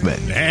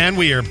 Hoffman. And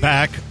we are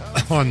back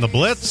on The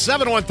Blitz.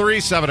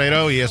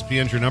 713-780,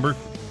 ESPN's your number.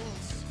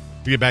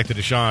 We'll get back to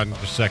Deshaun in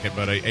just a second,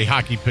 but a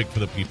hockey pick for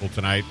the people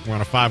tonight. We're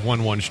on a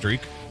 5-1-1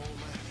 streak.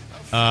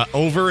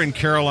 Over in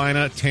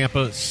Carolina,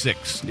 Tampa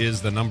 6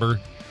 is the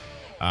number.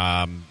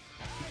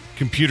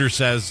 Computer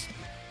says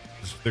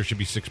there should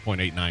be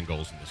 6.89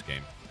 goals in this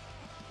game.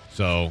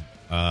 So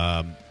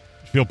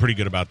feel pretty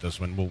good about this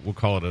one. We'll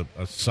call it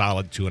a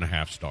solid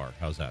 2.5 star.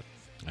 How's that?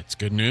 That's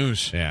good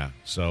news. Yeah.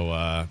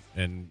 So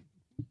and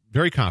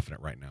very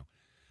confident right now.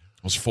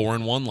 I was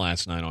 4-1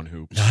 last night on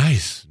hoops.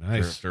 Nice.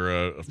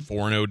 After a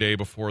 4-0 day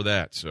before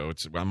that, so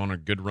I'm on a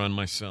good run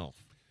myself.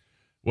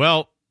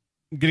 Well,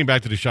 getting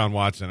back to Deshaun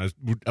Watson, I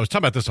was talking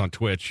about this on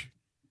Twitch,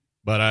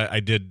 but I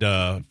did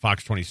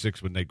Fox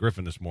 26 with Nate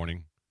Griffin this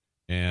morning.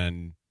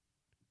 And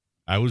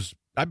I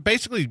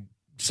basically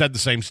said the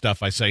same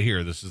stuff I say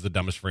here. This is the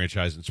dumbest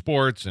franchise in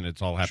sports, and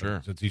it's all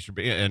happened since Easter.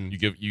 And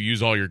you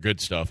use all your good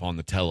stuff on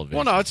the television.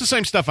 Well, no, it's the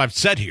same stuff I've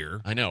said here.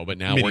 I know, but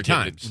now we're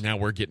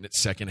getting it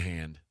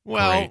secondhand.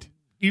 Well, Great.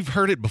 You've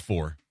heard it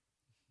before.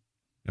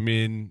 I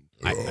mean,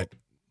 I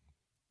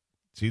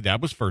see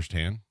that was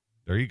firsthand.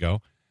 There you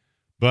go.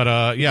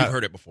 But yeah, you've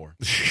heard it before.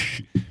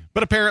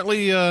 But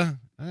apparently, I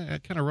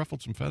kind of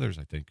ruffled some feathers,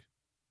 I think.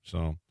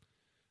 So.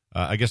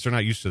 I guess they're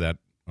not used to that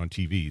on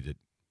TV, that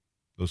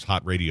those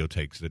hot radio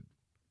takes that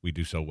we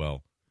do so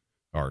well,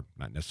 or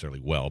not necessarily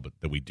well, but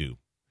that we do.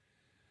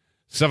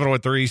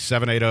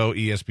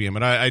 713-780-ESPN.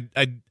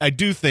 And I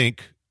do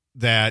think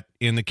that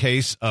in the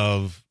case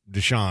of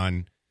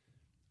Deshaun,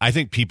 I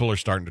think people are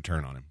starting to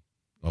turn on him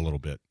a little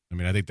bit. I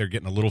mean, I think they're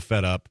getting a little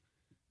fed up.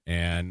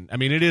 And, I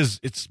mean,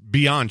 it's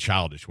beyond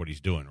childish what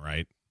he's doing,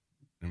 right?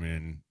 I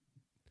mean...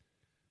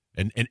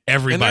 And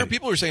everybody. And there are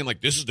people who are saying,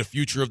 like, this is the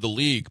future of the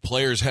league,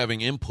 players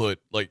having input.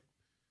 Like,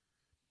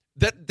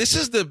 that. This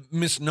is the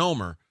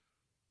misnomer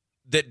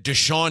that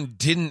Deshaun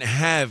didn't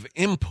have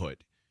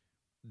input.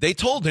 They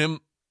told him,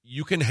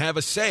 you can have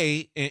a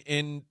say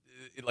in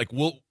like,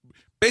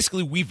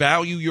 we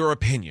value your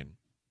opinion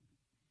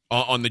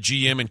on the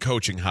GM and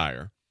coaching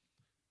hire.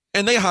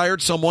 And they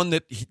hired someone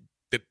that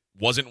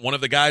wasn't one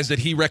of the guys that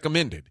he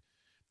recommended.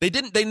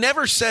 They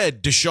never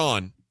said,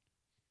 Deshaun,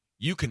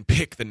 you can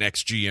pick the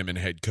next GM and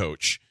head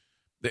coach.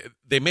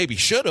 They maybe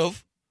should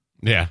have.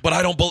 Yeah. But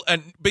I don't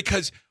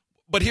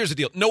but here's the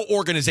deal. No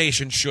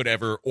organization should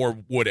ever or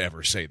would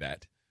ever say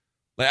that.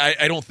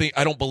 I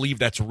don't believe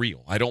that's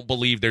real. I don't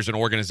believe there's an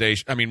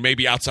organization. I mean,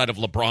 maybe outside of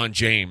LeBron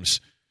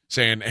James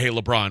saying, hey,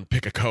 LeBron,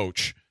 pick a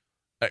coach,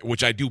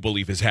 which I do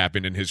believe has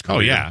happened in his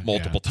career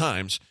multiple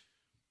times.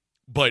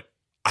 But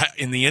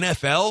in the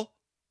NFL,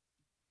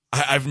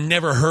 I've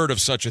never heard of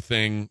such a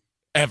thing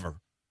ever.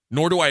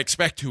 Nor do I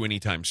expect to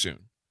anytime soon.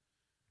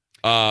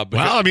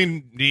 I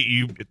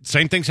mean,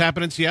 same things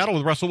happen in Seattle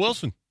with Russell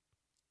Wilson.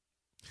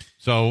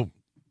 So,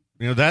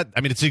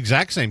 it's the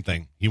exact same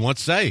thing. He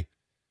wants say.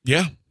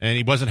 Yeah. And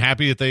he wasn't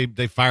happy that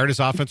they fired his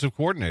offensive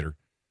coordinator.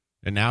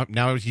 And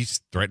now he's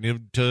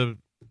threatening to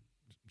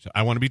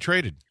I want to be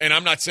traded. And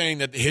I'm not saying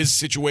that his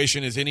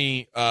situation is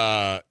any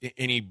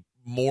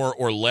more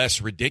or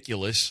less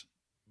ridiculous,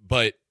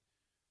 but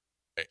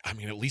I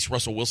mean, at least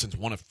Russell Wilson's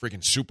won a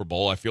friggin' Super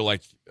Bowl. I feel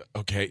like,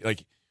 okay,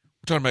 like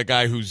we're talking about a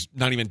guy who's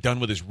not even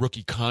done with his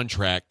rookie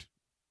contract,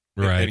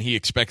 right? And he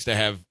expects to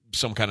have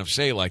some kind of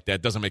say like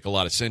that. Doesn't make a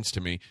lot of sense to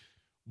me.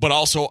 But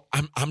also,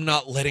 I'm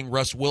not letting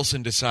Russ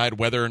Wilson decide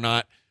whether or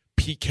not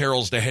Pete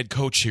Carroll's the head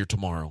coach here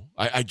tomorrow.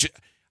 I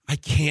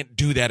can't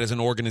do that as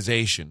an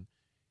organization.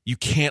 You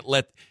can't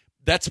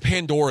that's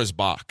Pandora's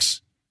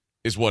box,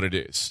 is what it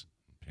is.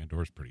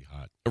 Pandora's pretty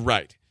hot,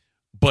 right?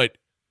 But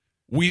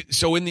in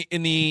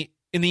the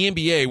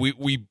NBA,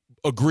 we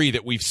agree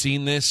that we've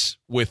seen this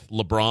with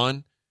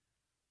LeBron.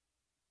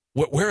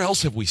 Where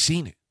else have we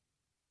seen it?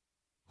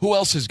 Who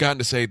else has gotten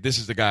to say, this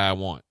is the guy I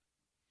want?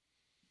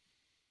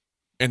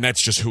 And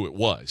that's just who it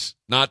was.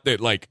 Not that,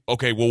 like,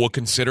 okay, well, we'll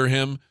consider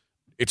him.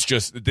 It's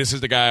just, this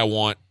is the guy I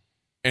want,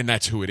 and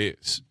that's who it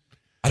is.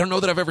 I don't know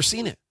that I've ever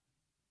seen it.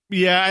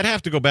 Yeah, I'd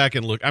have to go back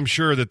and look. I'm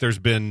sure that there's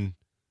been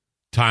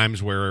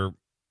times where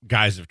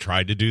guys have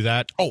tried to do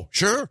that. Oh,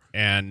 sure.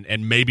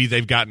 And maybe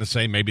they've gotten the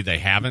same, maybe they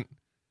haven't.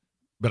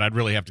 But I'd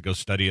really have to go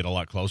study it a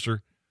lot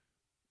closer.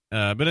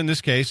 But in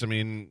this case, I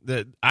mean,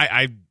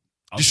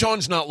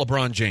 Deshaun's not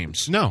LeBron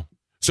James. No.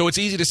 So it's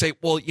easy to say,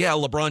 well, yeah,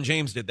 LeBron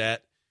James did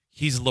that.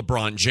 He's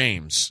LeBron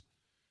James.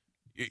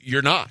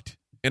 You're not.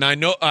 And I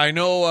know,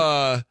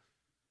 Dabo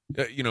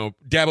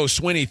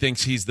Swinney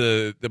thinks he's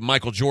the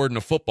Michael Jordan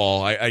of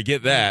football. I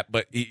get that,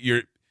 but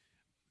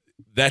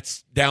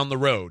that's down the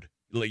road.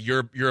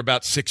 You're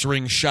about 6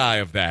 rings shy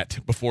of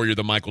that before you're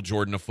the Michael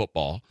Jordan of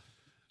football.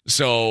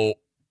 So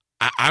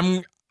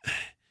I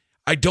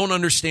don't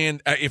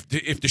understand if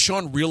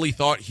Deshaun really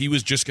thought he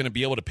was just going to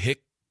be able to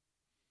pick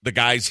the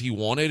guys he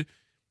wanted.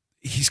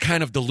 He's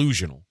kind of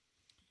delusional.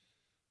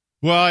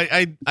 Well,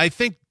 I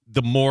think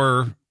the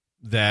more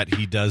that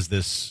he does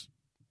this,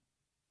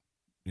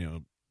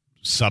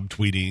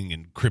 subtweeting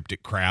and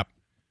cryptic crap,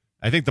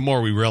 I think the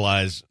more we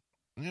realize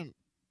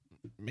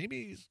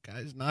maybe this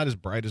guy's not as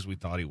bright as we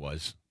thought he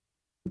was.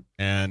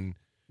 And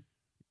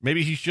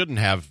maybe he shouldn't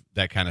have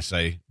that kind of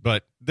say.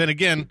 But then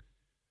again,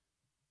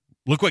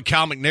 look what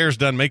Cal McNair's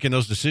done making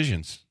those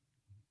decisions.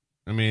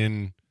 I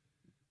mean,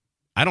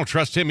 I don't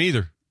trust him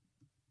either.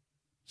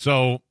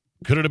 So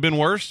could it have been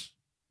worse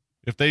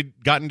if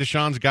they'd gotten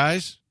Deshaun's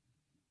guys?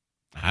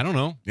 I don't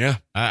know. Yeah.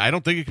 I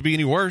don't think it could be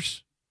any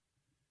worse.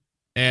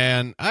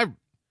 And I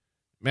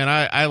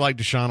like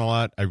Deshaun a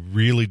lot. I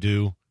really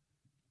do.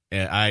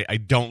 And I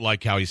don't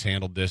like how he's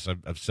handled this.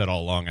 I've said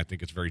all along, I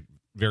think it's very,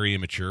 very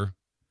immature.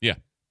 Yeah.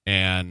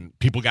 And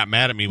people got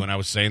mad at me when I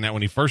was saying that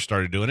when he first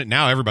started doing it.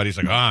 Now everybody's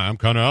like, I'm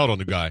kind of out on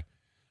the guy.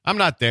 I'm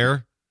not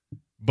there.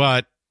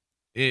 But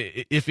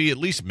if he at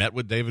least met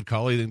with David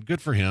Culley, then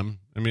good for him.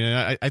 I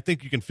mean, I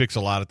think you can fix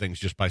a lot of things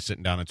just by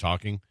sitting down and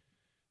talking.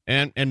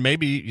 And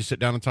maybe you sit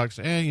down and talk and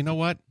say, hey, you know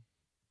what?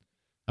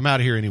 I'm out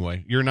of here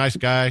anyway. You're a nice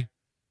guy.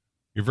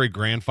 You're very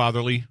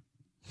grandfatherly.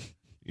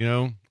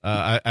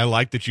 I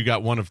like that you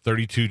got one of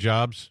 32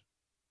 jobs.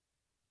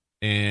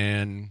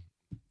 And,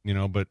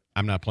 but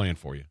I'm not playing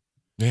for you.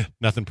 Yeah.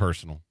 Nothing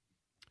personal.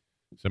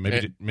 So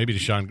maybe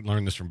Deshaun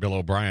learned this from Bill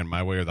O'Brien,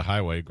 my way or the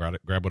highway.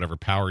 Grab whatever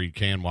power you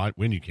can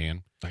when you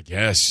can. I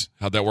guess.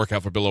 How'd that work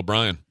out for Bill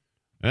O'Brien?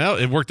 Well,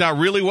 it worked out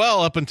really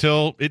well up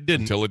until it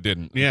didn't.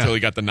 Yeah. Until he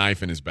got the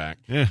knife in his back.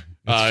 Yeah.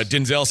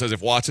 Denzel says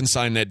if Watson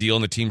signed that deal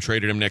and the team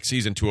traded him next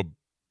season to a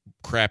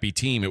crappy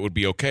team, it would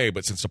be okay.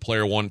 But since the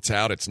player wants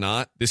out, it's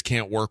not. This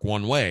can't work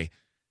one way.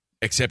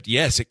 Except,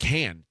 yes, it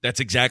can. That's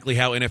exactly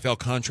how NFL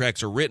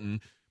contracts are written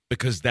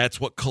because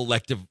that's what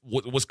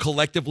was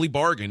collectively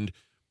bargained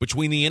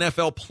between the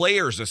NFL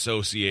Players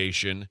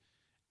Association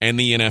and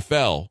the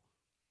NFL.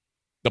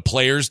 The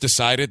players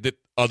decided that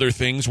other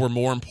things were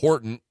more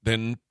important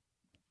than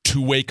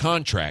two-way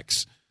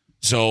contracts.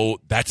 So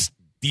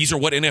these are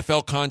what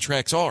NFL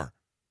contracts are.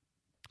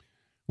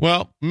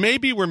 Well,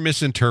 maybe we're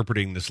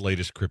misinterpreting this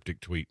latest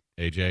cryptic tweet,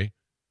 AJ.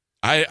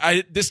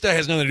 This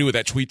has nothing to do with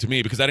that tweet to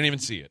me because I didn't even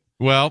see it.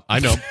 Well, I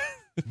know.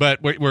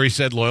 But where he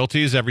said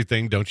loyalty is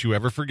everything, don't you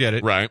ever forget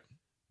it. Right.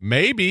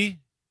 Maybe,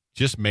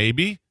 just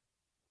maybe,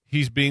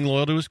 he's being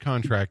loyal to his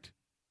contract.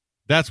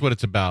 That's what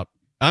it's about.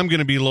 I'm going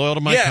to be loyal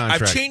to my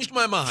contract. I've changed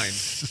my mind.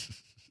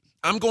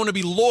 I'm going to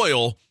be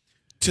loyal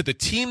to the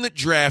team that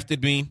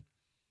drafted me.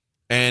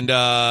 And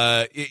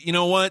you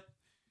know what?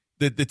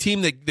 The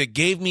team that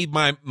gave me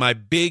my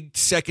big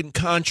second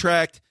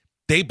contract,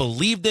 they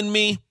believed in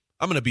me.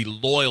 I'm going to be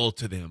loyal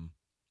to them.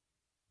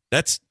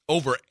 That's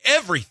over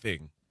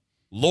everything.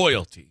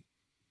 Loyalty.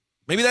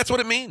 Maybe that's what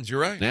it means.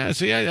 You're right. Yeah,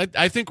 see,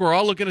 I think we're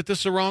all looking at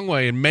this the wrong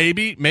way. And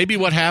maybe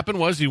what happened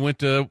was he went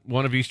to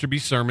one of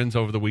Easterby's sermons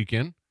over the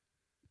weekend,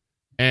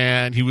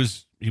 and he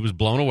was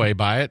blown away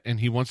by it, and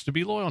he wants to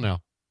be loyal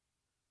now.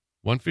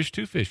 One fish,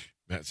 two fish.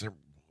 That's a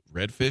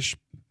red fish.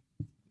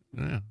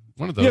 Yeah,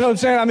 one of those. You know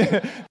what I'm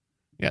saying?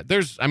 Yeah,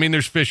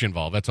 there's fish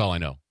involved. That's all I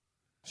know.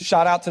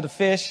 Shout out to the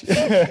fish.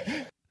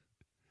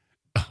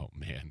 Oh,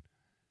 man.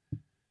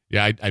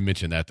 Yeah, I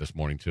mentioned that this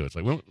morning, too. It's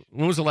like,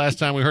 when was the last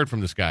time we heard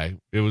from this guy?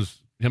 It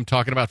was him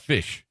talking about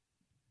fish.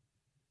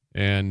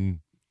 And,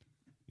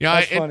 yeah.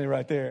 That's funny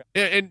right there.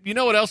 And you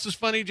know what else is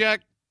funny,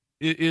 Jack?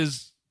 You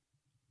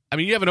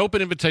have an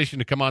open invitation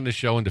to come on this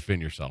show and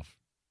defend yourself.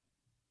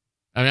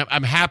 I mean,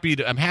 I'm happy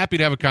to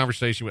have a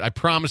conversation with. I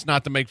promise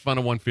not to make fun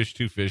of one fish,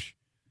 two fish,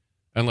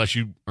 unless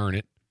you earn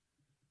it.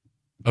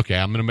 Okay,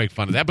 I'm going to make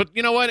fun of that. But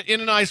you know what? In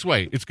a nice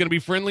way. It's going to be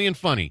friendly and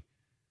funny.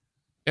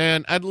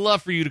 And I'd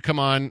love for you to come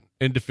on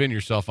and defend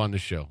yourself on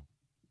this show.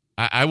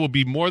 I will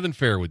be more than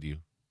fair with you.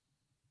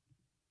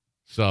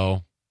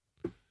 So,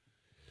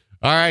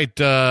 all right.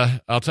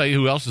 I'll tell you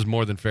who else is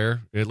more than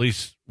fair, at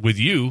least with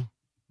you.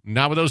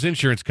 Not with those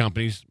insurance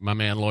companies. My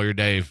man, Lawyer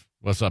Dave.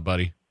 What's up,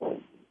 buddy?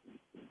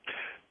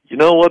 You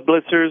know what,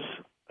 Blitzers?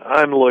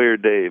 I'm Lawyer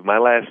Dave. My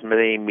last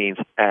name means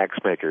axe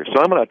maker.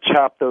 So I'm going to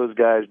chop those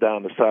guys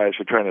down the sides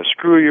for trying to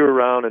screw you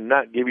around and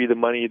not give you the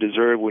money you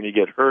deserve when you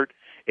get hurt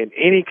in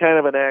any kind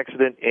of an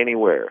accident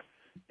anywhere.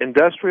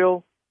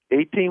 Industrial,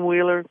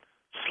 18-wheeler,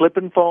 slip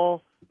and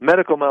fall,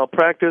 medical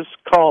malpractice,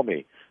 call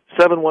me,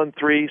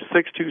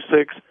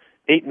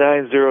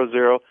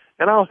 713-626-8900,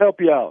 and I'll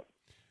help you out.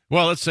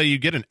 Well, let's say you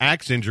get an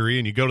axe injury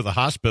and you go to the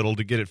hospital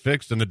to get it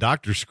fixed and the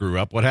doctors screw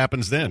up. What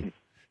happens then?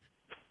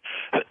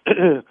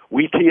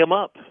 We tee them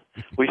up.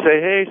 We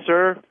say, hey,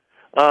 sir,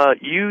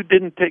 you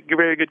didn't take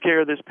very good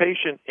care of this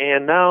patient,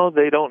 and now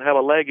they don't have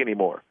a leg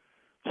anymore.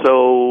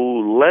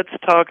 So let's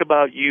talk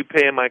about you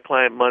paying my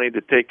client money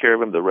to take care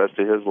of him the rest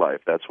of his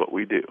life. That's what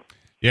we do.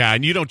 Yeah,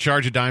 and you don't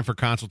charge a dime for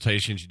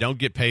consultations. You don't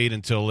get paid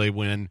until they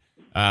win.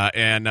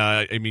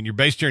 I mean, you're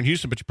based here in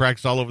Houston, but you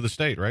practice all over the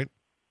state, right?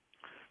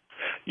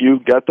 You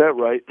got that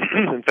right.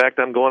 In fact,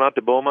 I'm going out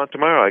to Beaumont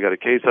tomorrow. I got a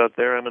case out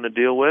there I'm going to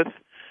deal with.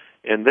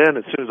 And then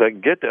as soon as I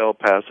can get to El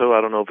Paso,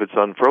 I don't know if it's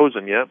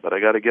unfrozen yet, but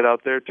I got to get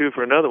out there, too,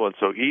 for another one.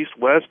 So east,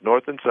 west,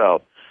 north, and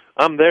south.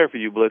 I'm there for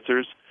you,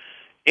 Blitzers.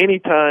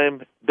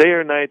 Anytime, day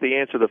or night, they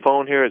answer the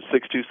phone here at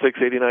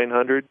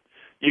 626-8900.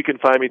 You can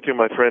find me through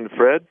my friend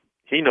Fred.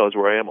 He knows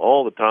where I am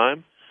all the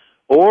time.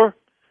 Or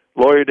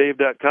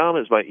LawyerDave.com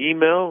is my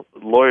email.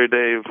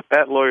 LawyerDave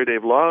at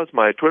LawyerDave Law is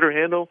my Twitter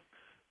handle.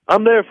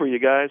 I'm there for you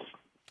guys.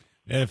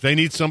 And if they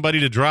need somebody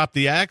to drop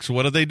the axe,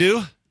 what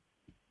do?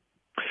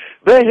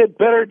 They had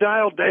better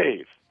dial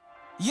Dave.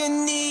 You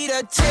need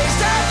a taste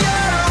of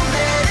your own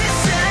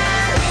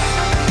medicine,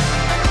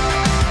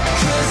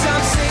 'cause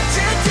I'm sick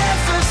to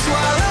death of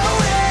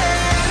swallowing.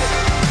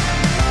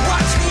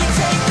 Watch me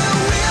take the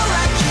wheel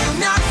like you,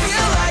 not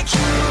feel like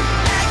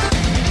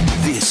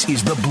you. This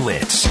is The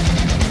Blitz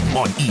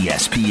on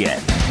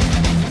ESPN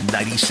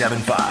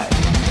 97.5.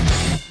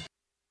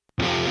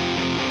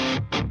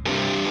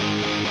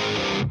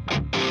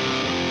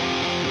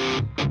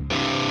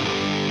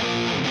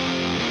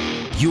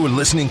 You're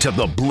listening to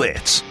The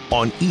Blitz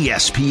on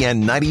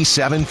ESPN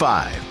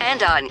 97.5.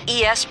 And on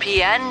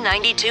ESPN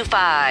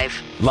 92.5.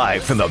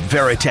 Live from the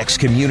Veritex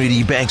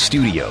Community Bank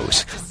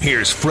Studios,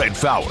 here's Fred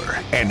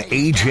Fowler and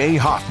A.J.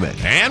 Hoffman.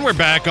 And we're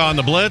back on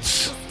The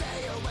Blitz.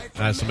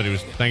 Somebody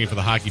was thanking for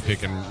the hockey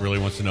pick and really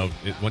wants to know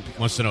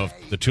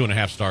if the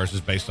 2.5 stars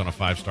is based on a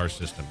 5-star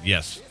system.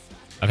 Yes.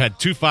 I've had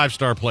 2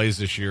 5-star plays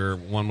this year.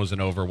 One was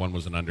an over, one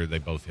was an under. They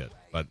both hit.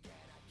 But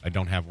I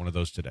don't have one of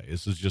those today.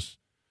 This is just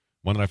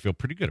one that I feel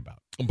pretty good about.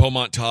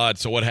 Beaumont Todd,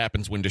 so what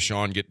happens when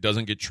Deshaun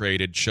doesn't get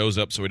traded, shows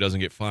up so he doesn't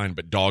get fined,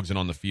 but dogs it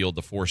on the field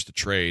to force the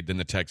trade, then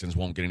the Texans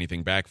won't get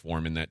anything back for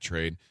him in that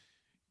trade?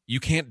 You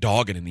can't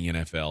dog it in the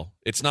NFL.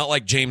 It's not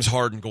like James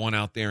Harden going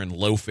out there and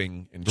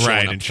loafing and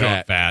showing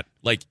fat.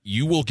 Like,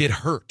 you will get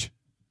hurt.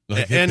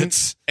 Like, and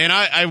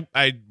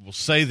I will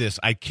say this.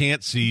 I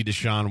can't see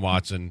Deshaun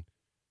Watson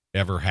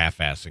ever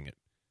half-assing it.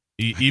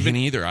 Even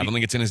either. I don't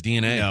think it's in his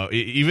DNA. No,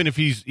 even if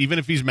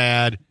he's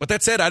mad. But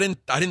that said, I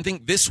didn't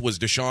think this was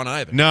Deshaun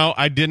either. No,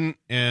 I didn't.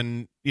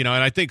 And and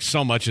I think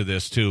so much of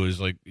this too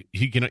is like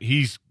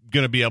he's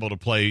going to be able to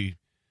play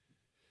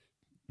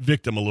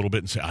victim a little bit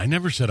and say, I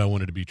never said I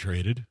wanted to be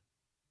traded.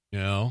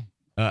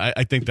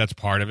 I think that's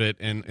part of it,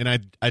 and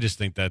I just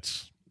think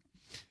it's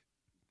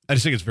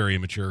very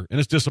immature and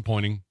it's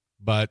disappointing.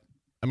 But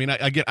I mean,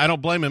 I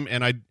don't blame him,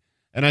 and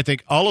I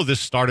think all of this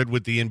started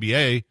with the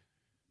NBA.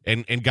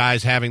 And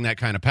guys having that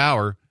kind of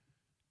power.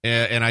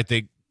 And I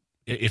think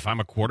if I'm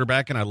a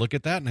quarterback and I look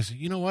at that and I say,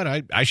 you know what,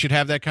 I should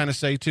have that kind of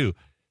say too.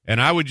 And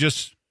I would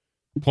just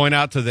point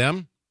out to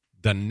them,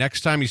 the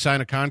next time you sign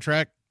a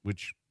contract,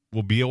 which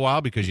will be a while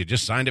because you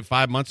just signed it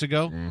 5 months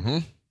ago,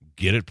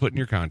 get it put in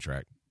your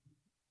contract.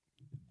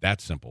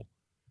 That's simple.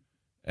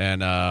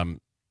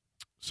 And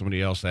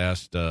somebody else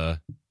asked, said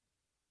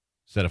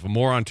if a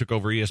moron took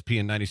over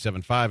ESPN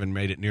 97.5 and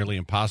made it nearly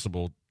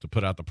impossible to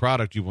put out the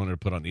product you wanted to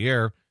put on the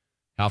air,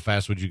 how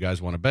fast would you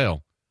guys want to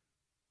bail?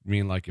 You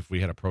mean like if we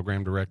had a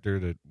program director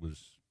that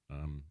was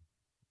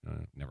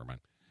never mind.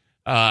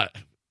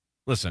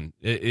 Listen,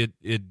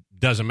 it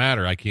doesn't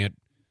matter. I can't,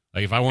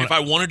 like, if I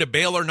wanted to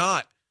bail or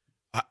not,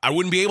 I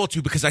wouldn't be able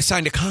to because I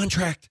signed a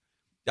contract.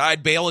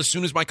 I'd bail as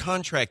soon as my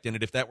contract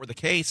ended. If that were the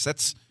case,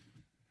 that's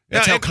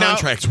how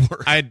contracts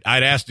work. I'd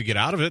ask to get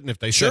out of it, and if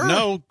they said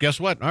no, guess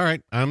what? All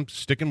right, I'm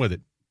sticking with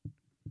it.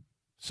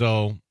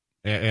 So,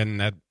 and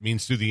that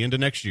means through the end of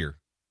next year.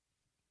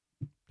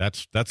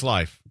 That's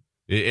life.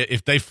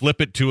 If they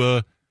flip it to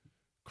a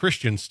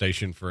Christian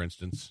station, for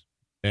instance,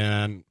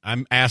 and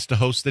I'm asked to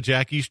host the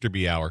Jack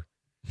Easterby Hour,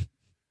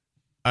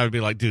 I would be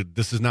like, dude,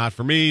 this is not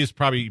for me. You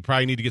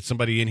probably need to get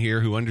somebody in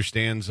here who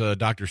understands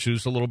Dr.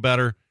 Seuss a little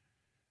better.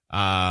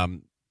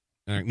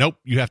 Nope,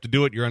 you have to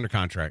do it. You're under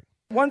contract.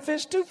 1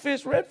 fish, 2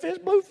 fish, red fish,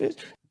 blue fish.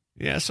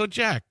 Yeah, so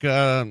Jack,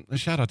 a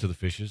shout out to the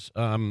fishes.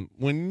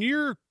 When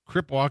you're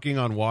crip walking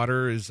on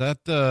water, is that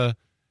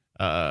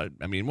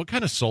what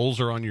kind of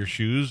soles are on your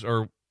shoes,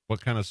 or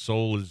what kind of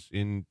sole is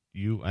in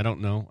you? I don't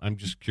know. I'm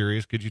just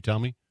curious. Could you tell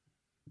me?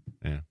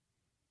 Yeah.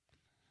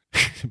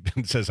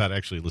 Ben says I'd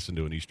actually listen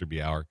to an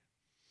Easterby Hour.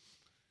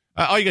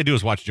 All you got to do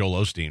is watch Joel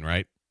Osteen,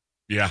 right?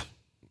 Yeah.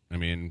 I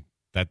mean,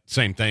 that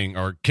same thing.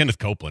 Or Kenneth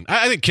Copeland.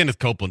 I think Kenneth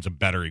Copeland's a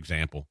better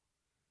example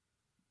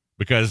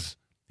because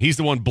he's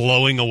the one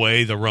blowing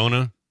away the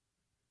Rona.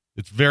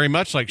 It's very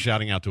much like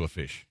shouting out to a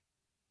fish,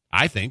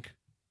 I think.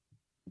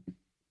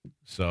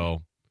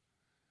 So...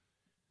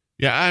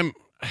 yeah,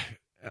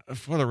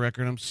 for the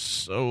record, I'm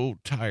so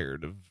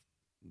tired of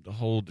the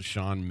whole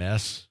Deshaun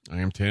mess. I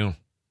am too.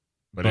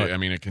 But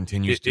it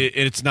continues to.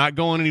 It's not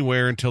going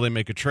anywhere until they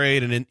make a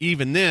trade. And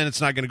even then,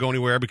 it's not going to go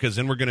anywhere because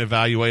then we're going to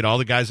evaluate all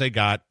the guys they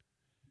got.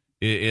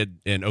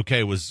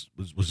 Was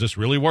this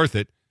really worth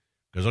it?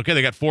 Because, okay,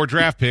 they got 4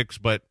 draft picks,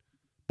 but,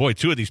 boy,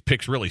 2 of these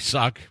picks really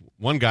suck.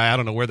 One guy, I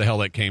don't know where the hell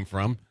that came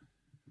from.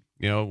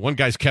 One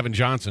guy's Kevin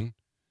Johnson.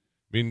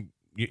 I mean,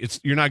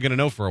 you're not going to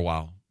know for a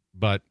while.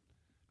 But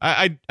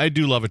I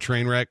do love a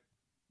train wreck.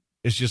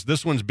 It's just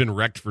this one's been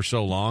wrecked for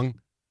so long.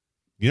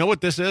 You know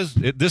what this is?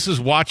 This is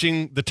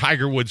watching the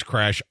Tiger Woods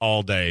crash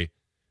all day,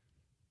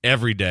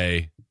 every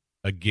day,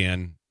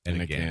 again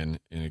and again.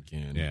 And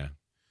again. Yeah.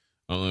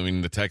 Well, I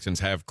mean, the Texans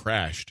have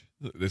crashed.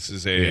 This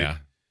is the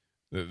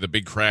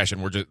big crash,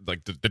 and we're just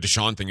like the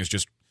Deshaun thing is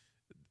just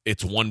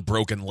it's one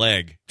broken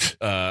leg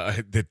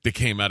that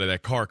came out of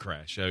that car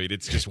crash. I mean,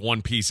 it's just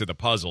one piece of the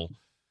puzzle.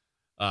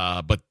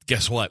 But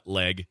guess what,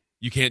 leg?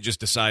 You can't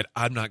just decide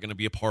I'm not going to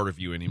be a part of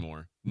you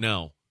anymore.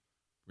 No.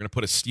 We're going to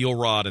put a steel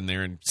rod in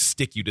there and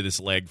stick you to this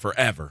leg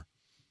forever.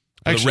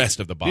 For the rest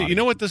of the body. You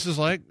know what this is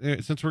like?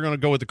 Since we're going to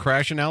go with the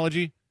crash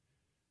analogy,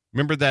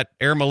 remember that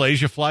Air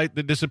Malaysia flight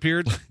that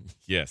disappeared?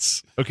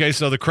 Yes. Okay,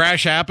 so the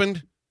crash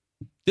happened.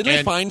 Didn't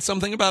they find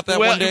something about that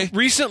one day?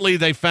 Recently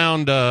they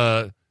found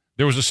there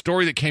was a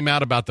story that came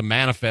out about the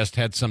manifest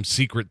had some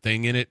secret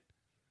thing in it,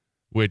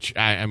 which,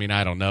 I mean,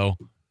 I don't know.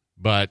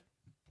 But,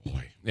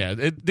 boy, yeah,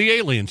 the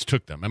aliens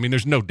took them. I mean,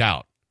 there's no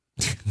doubt.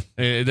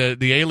 The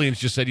aliens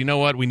just said, you know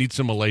what, we need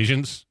some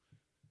Malaysians.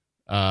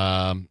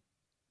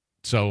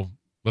 So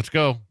let's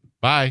go.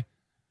 Bye.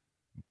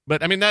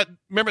 But, I mean,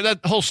 remember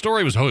that whole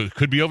story was, it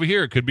could be over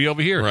here. It could be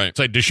over here. Right. It's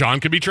like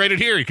Deshaun could be traded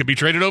here. He could be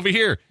traded over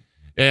here.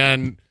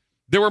 And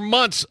there were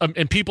months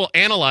and people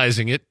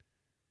analyzing it.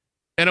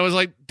 And I was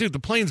like, dude, the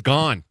plane's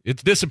gone.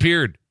 It's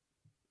disappeared.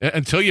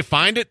 Until you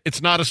find it,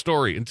 it's not a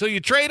story. Until you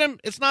trade him,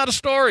 it's not a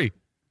story.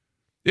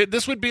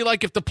 This would be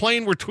like if the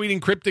plane were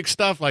tweeting cryptic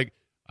stuff like,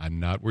 I'm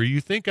not where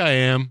you think I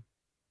am.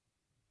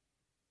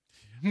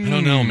 I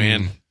don't know,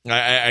 man.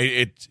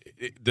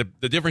 The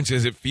difference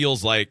is it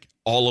feels like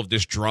all of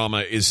this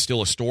drama is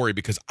still a story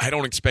because I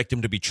don't expect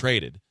him to be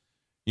traded.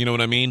 You know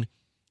what I mean?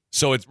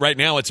 So right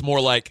now it's more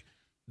like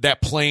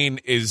that plane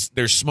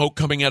there's smoke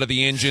coming out of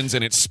the engines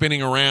and it's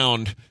spinning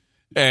around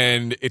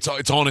and it's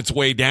on its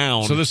way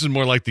down. So this is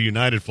more like the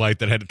United flight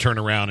that had to turn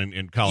around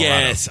in Colorado.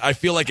 Yes, I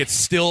feel like it's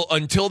still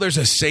until there's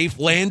a safe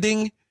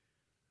landing,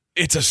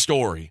 it's a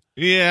story.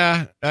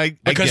 Yeah, I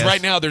guess.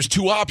 Right now there's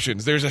 2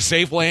 options. There's a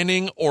safe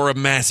landing or a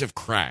massive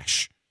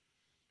crash.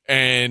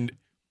 And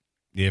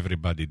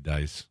everybody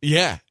dies.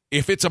 Yeah.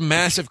 If it's a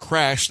massive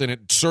crash, then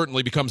it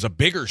certainly becomes a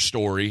bigger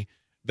story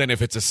than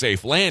if it's a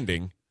safe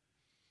landing.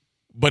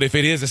 But if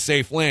it is a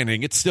safe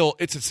landing, it's still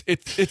it's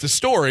a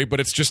story, but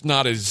it's just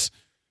not as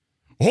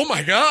oh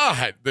my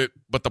God.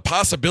 But the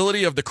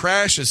possibility of the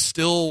crash is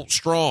still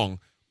strong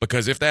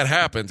because if that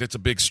happens, it's a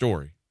big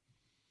story.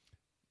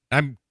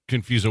 I'm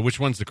confused. Which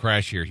one's the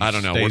crash here? I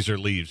don't know. Stays or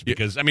leaves?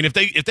 Because I mean, if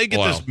they get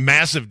this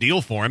massive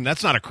deal for him,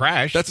 that's not a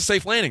crash. That's a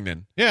safe landing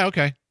then. Yeah.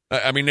 Okay.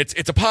 I mean,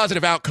 it's a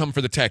positive outcome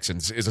for the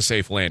Texans is a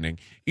safe landing.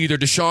 Either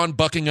Deshaun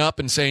bucking up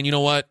and saying, you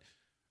know what,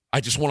 I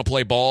just want to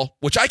play ball,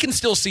 which I can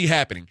still see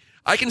happening.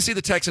 I can see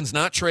the Texans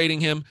not trading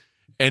him,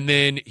 and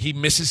then he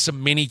misses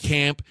some mini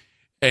camp.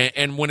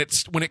 And when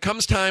it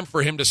comes time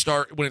for him to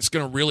start, when it's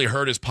going to really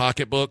hurt his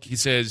pocketbook, he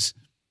says,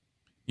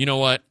 you know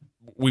what,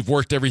 we've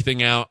worked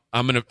everything out.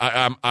 I'm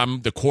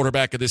the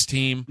quarterback of this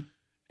team,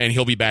 and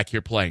he'll be back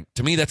here playing.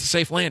 To me, that's a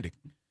safe landing.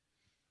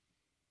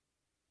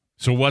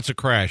 So what's a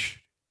crash?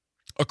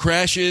 A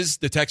crash is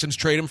the Texans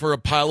trade him for a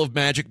pile of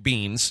magic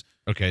beans.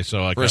 Okay,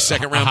 so like for a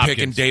second-round pick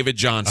in David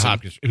Johnson.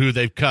 Hopkins, who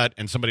they've cut,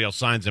 and somebody else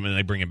signs him, and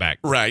they bring him back.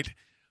 Right.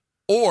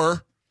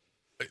 Or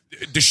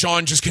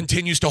Deshaun just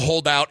continues to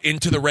hold out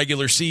into the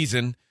regular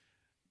season.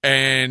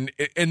 And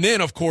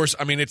then, of course,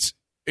 I mean,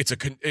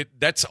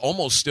 that's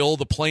almost still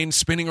the plane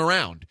spinning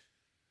around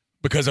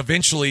because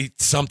eventually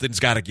something's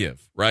got to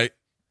give, right?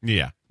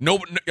 Yeah.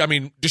 I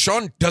mean,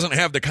 Deshaun doesn't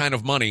have the kind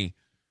of money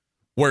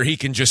where he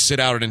can just sit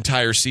out an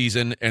entire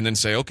season and then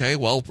say, okay,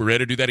 well, we're ready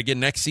to do that again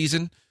next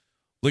season.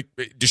 Like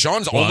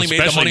Deshaun's only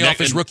made the money off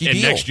his rookie deal.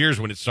 And next year's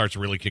when it starts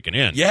really kicking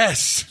in.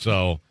 Yes.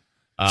 So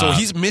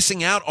he's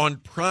missing out on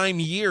prime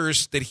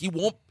years that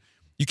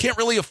you can't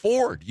really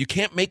afford. You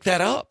can't make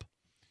that up.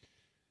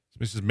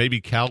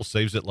 Maybe Cal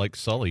saves it like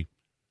Sully.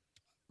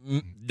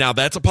 Now,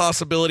 that's a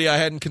possibility I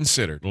hadn't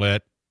considered.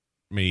 Let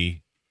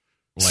me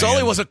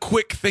Sully was a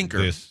quick thinker.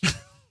 This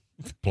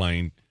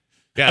plane.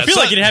 Yeah, I feel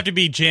like it'd have to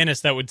be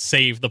Janice that would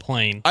save the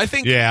plane. I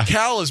think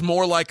Cal is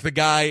more like the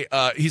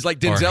guy, he's like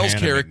Denzel's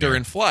character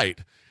in Flight.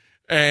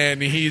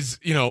 And he's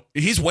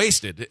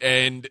wasted.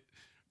 And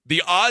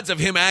the odds of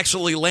him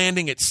actually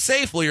landing it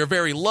safely are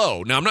very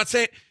low. Now, I'm not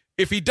saying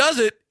if he does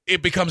it,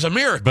 it becomes a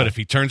miracle. But if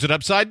he turns it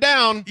upside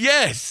down,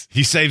 yes,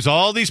 he saves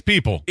all these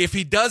people. If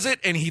he does it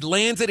and he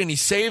lands it and he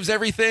saves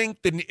everything,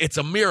 then it's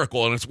a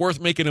miracle and it's worth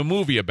making a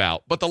movie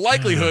about. But the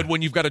likelihood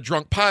when you've got a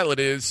drunk pilot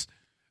is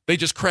they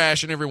just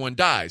crash and everyone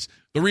dies.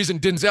 The reason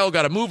Denzel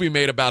got a movie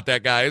made about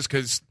that guy is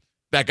because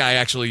that guy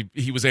actually,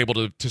 he was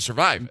able to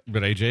survive.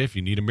 But AJ, if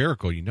you need a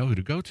miracle, you know who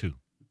to go to.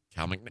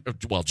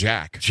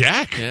 Jack.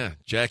 Jack? Yeah,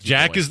 Jack.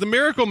 Jack is the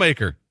miracle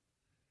maker.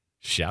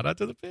 Shout out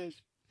to the fish.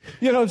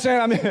 You know what I'm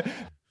saying? I mean,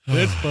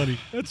 that's funny.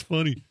 That's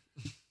funny.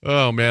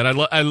 Oh, man.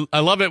 I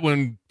love it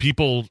when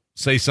people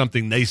say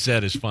something they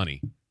said is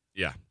funny.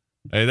 Yeah.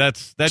 Hey,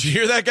 that's. Did you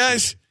hear that,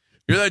 guys?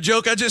 Hear that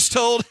joke I just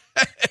told?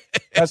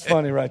 That's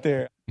funny right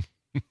there.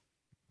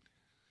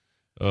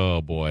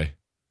 Oh, boy.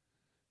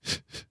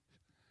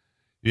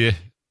 Yeah.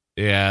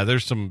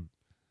 There's some.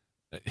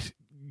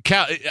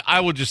 Cal,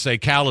 I would just say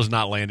Cal is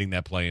not landing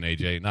that plane,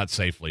 AJ, not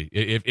safely.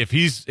 If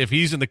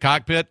he's in the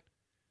cockpit,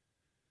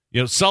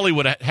 Sully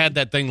would have had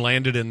that thing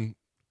landed in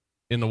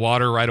the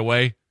water right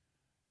away.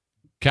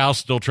 Cal's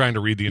still trying to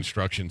read the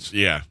instructions.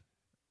 Yeah.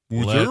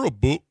 Was there a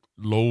book?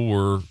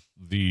 Lower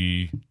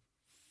the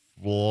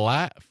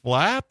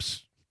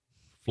flaps?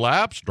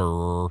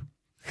 All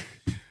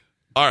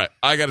right,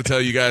 I got to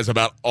tell you guys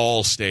about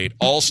Allstate.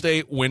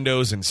 Allstate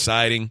Windows and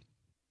Siding.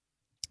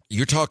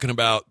 You're talking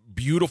about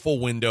beautiful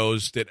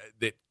windows that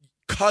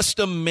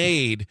custom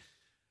made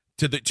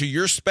to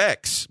your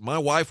specs. My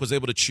wife was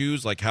able to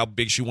choose like how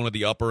big she wanted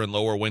the upper and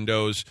lower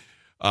windows,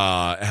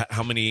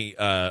 how many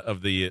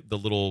of the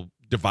little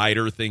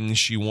divider things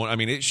she wanted. I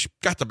mean, she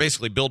got to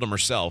basically build them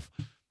herself,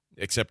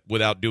 except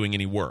without doing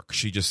any work.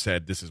 She just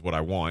said, "This is what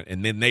I want,"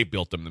 and then they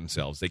built them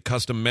themselves. They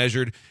custom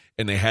measured,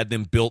 and they had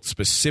them built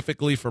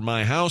specifically for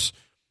my house.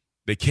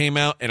 They came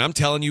out, and I'm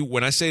telling you,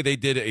 when I say they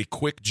did a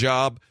quick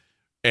job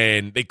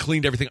and they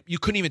cleaned everything up, you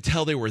couldn't even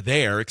tell they were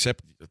there,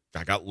 except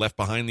I got left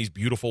behind these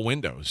beautiful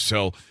windows.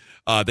 So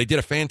they did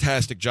a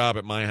fantastic job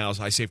at my house.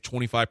 I saved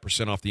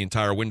 25% off the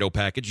entire window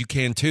package. You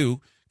can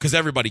too, because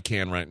everybody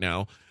can right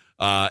now.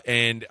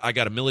 And I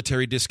got a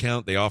military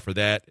discount. They offer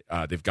that.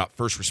 They've got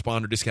first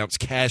responder discounts,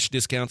 cash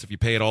discounts if you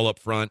pay it all up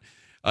front.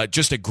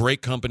 Just a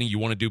great company you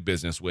want to do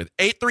business with.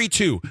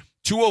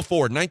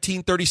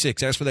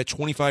 832-204-1936. Ask for that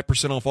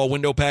 25% off all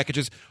window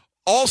packages.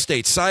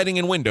 Allstate Siding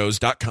and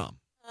Windows.com.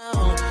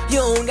 You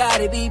don't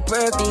gotta be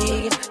perfect,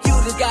 you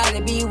just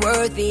gotta be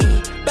worthy.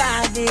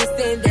 Buy this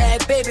and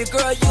that, baby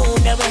girl, you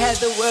don't never have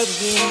to work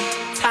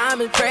again.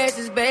 Time is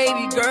precious,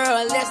 baby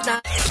girl, let's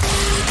not.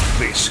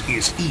 This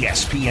is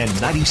ESPN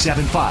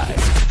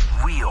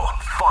 97.5. Real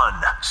fun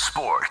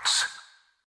sports.